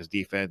last pick is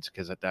defense,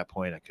 because at that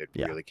point I could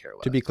really care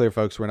less. To be clear,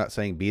 folks, we're not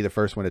saying be the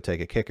first one to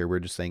take a kicker. We're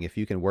just saying if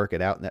you can work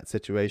it out in that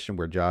situation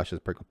where Josh is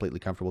completely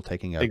comfortable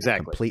taking a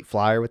complete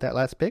flyer with that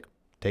last pick,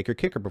 take your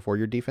kicker before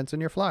your defense and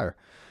your flyer.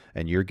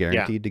 And you're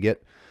guaranteed to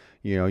get,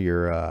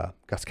 your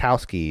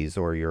Gostkowskis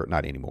or your,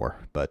 not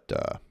anymore, but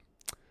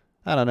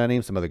I don't know,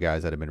 name some other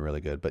guys that have been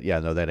really good. But yeah,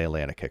 no, that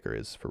Atlanta kicker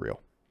is for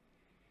real.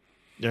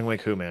 Younghoe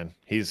Koo, man.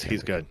 He's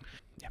good.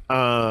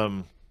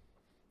 Yeah.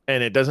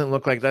 And it doesn't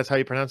look like that's how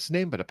you pronounce his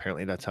name, but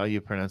apparently that's how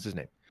you pronounce his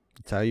name.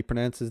 That's how you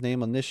pronounce his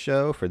name on this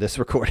show for this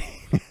recording.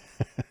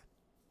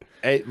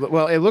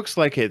 Well, it looks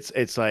like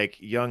it's like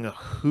Young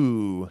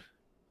Hu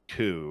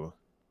Ku,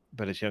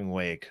 but it's Young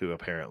Wei Ku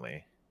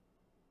apparently.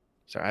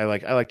 So I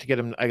like to get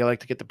them. I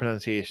like to get the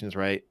pronunciations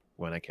right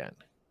when I can.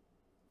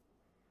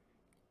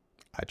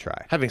 I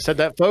try. Having said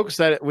that, folks,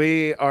 that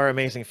we are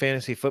Amazing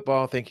Fantasy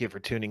Football. Thank you for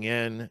tuning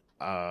in.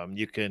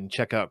 You can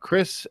check out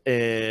Chris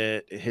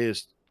at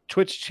his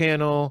Twitch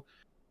channel,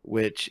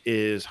 which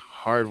is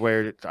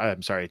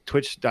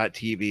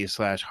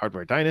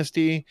twitch.tv/hardware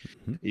dynasty.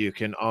 Mm-hmm. You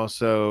can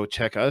also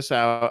check us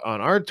out on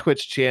our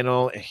Twitch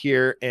channel.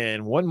 Here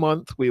in 1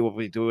 month, we will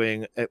be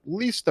doing at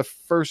least the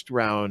first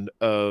round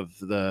of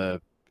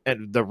the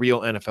real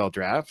NFL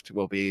draft.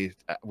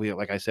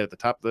 Like I said at the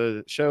top of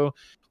the show,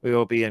 we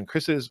will be in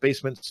Chris's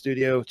basement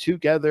studio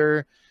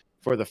together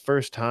for the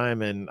first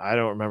time, and I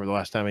don't remember the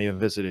last time I even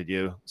visited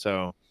you.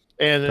 So,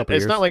 and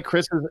it's not like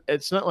Chris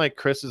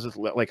is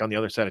like on the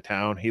other side of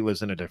town. He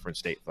lives in a different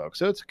state, folks.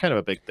 So it's kind of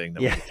a big thing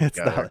that we get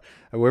together.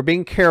 We're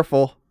being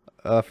careful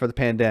for the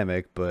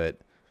pandemic, but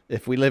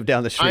if we live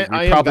down the street,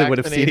 we probably would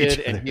have seen each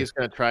other. And he's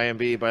going to try and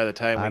be by the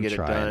time we get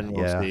it done.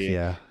 We'll see.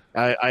 Yeah.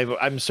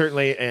 I'm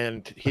certainly,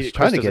 and he's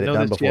trying to get it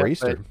done before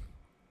Easter.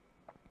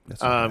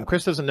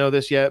 Chris doesn't know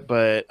this yet,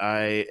 but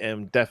I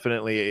am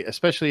definitely,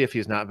 especially if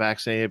he's not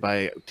vaccinated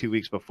by 2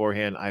 weeks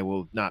beforehand, I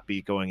will not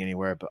be going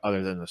anywhere but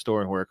other than the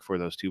store and work for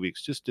those 2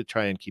 weeks, just to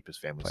try and keep his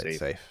family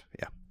safe.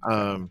 Yeah.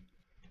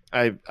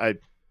 I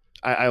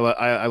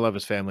love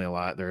his family a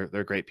lot.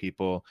 They're great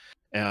people.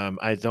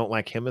 I don't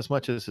like him as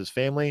much as his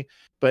family,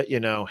 but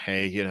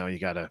hey, you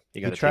gotta.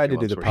 He tried to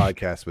do the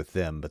podcast with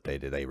them, but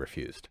they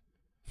refused.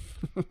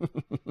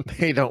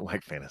 They don't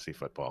like fantasy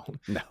football.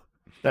 No.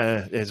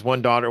 His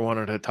one daughter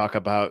wanted to talk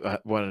about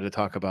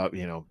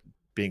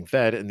being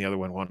fed, and the other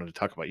one wanted to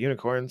talk about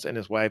unicorns, and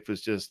his wife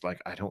was just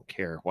like, I don't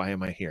care, why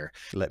am I here?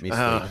 Let me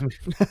sleep.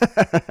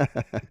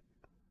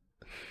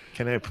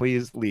 Can I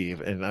please leave?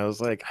 And I was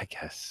like, I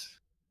guess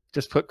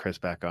just put Chris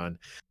back on.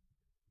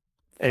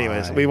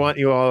 Anyways, we want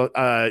you all,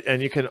 and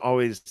you can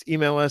always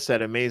email us at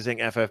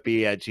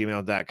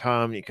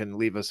amazingffb@gmail.com. You can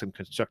leave us some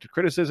constructive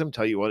criticism,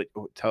 tell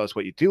us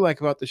what you do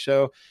like about the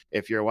show.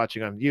 If you're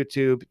watching on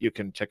YouTube, you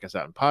can check us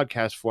out in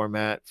podcast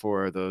format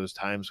for those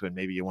times when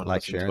maybe you want to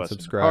like, share, and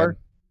subscribe.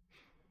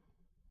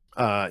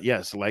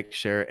 Yes, like,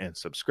 share, and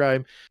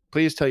subscribe.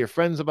 Please tell your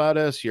friends about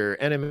us,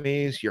 your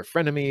enemies, your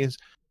frenemies,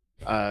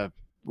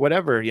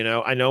 whatever.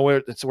 I know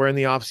we're in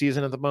the off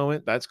season at the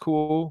moment. That's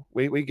cool.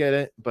 We get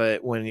it.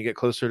 But when you get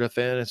closer to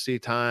fantasy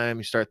time,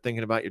 you start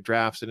thinking about your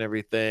drafts and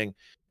everything.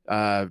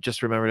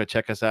 Just remember to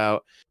check us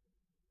out.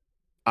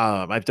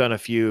 I've done a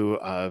few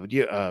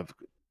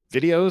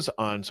videos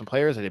on some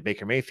players. I did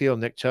Baker Mayfield,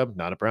 Nick Chubb,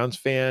 not a Browns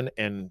fan,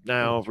 and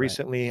now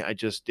recently I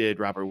just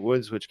did Robert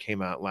Woods, which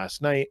came out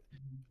last night.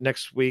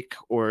 Next week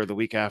or the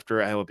week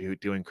after, I will be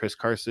doing Chris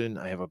Carson.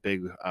 I have a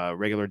big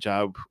regular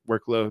job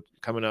workload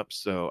coming up,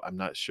 so I'm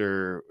not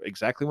sure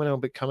exactly when it'll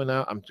be coming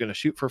out. I'm going to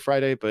shoot for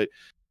Friday, but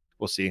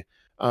we'll see.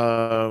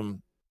 But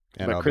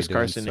Chris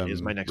Carson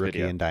is my next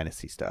video. And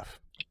dynasty stuff.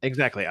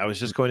 Exactly. I was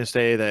just going to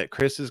say that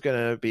Chris is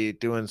going to be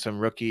doing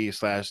some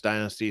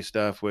rookie/dynasty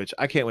stuff, which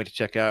I can't wait to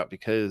check out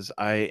because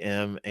I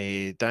am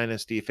a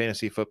dynasty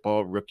fantasy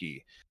football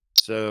rookie.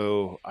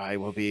 So I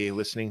will be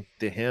listening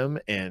to him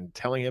and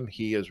telling him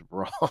he is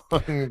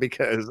wrong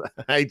because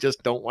I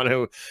just don't want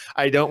to.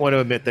 I don't want to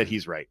admit that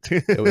he's right.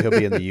 He'll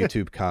be in the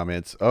YouTube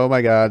comments. Oh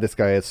my God, this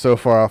guy is so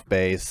far off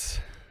base.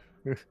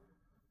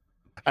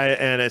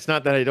 And it's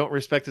not that I don't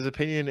respect his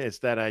opinion; it's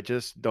that I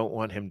just don't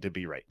want him to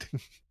be right.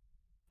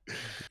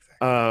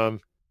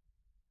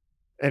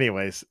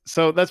 Anyways,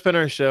 so that's been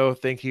our show.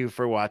 Thank you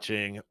for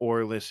watching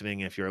or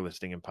listening if you're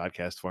listening in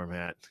podcast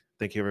format.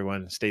 Thank you,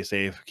 everyone. Stay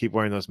safe. Keep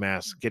wearing those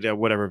masks. Get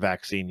whatever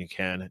vaccine you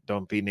can.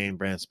 Don't be name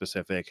brand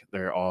specific.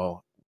 They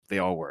all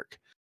work.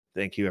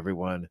 Thank you,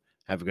 everyone.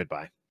 Have a good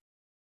bye.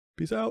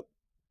 Peace out.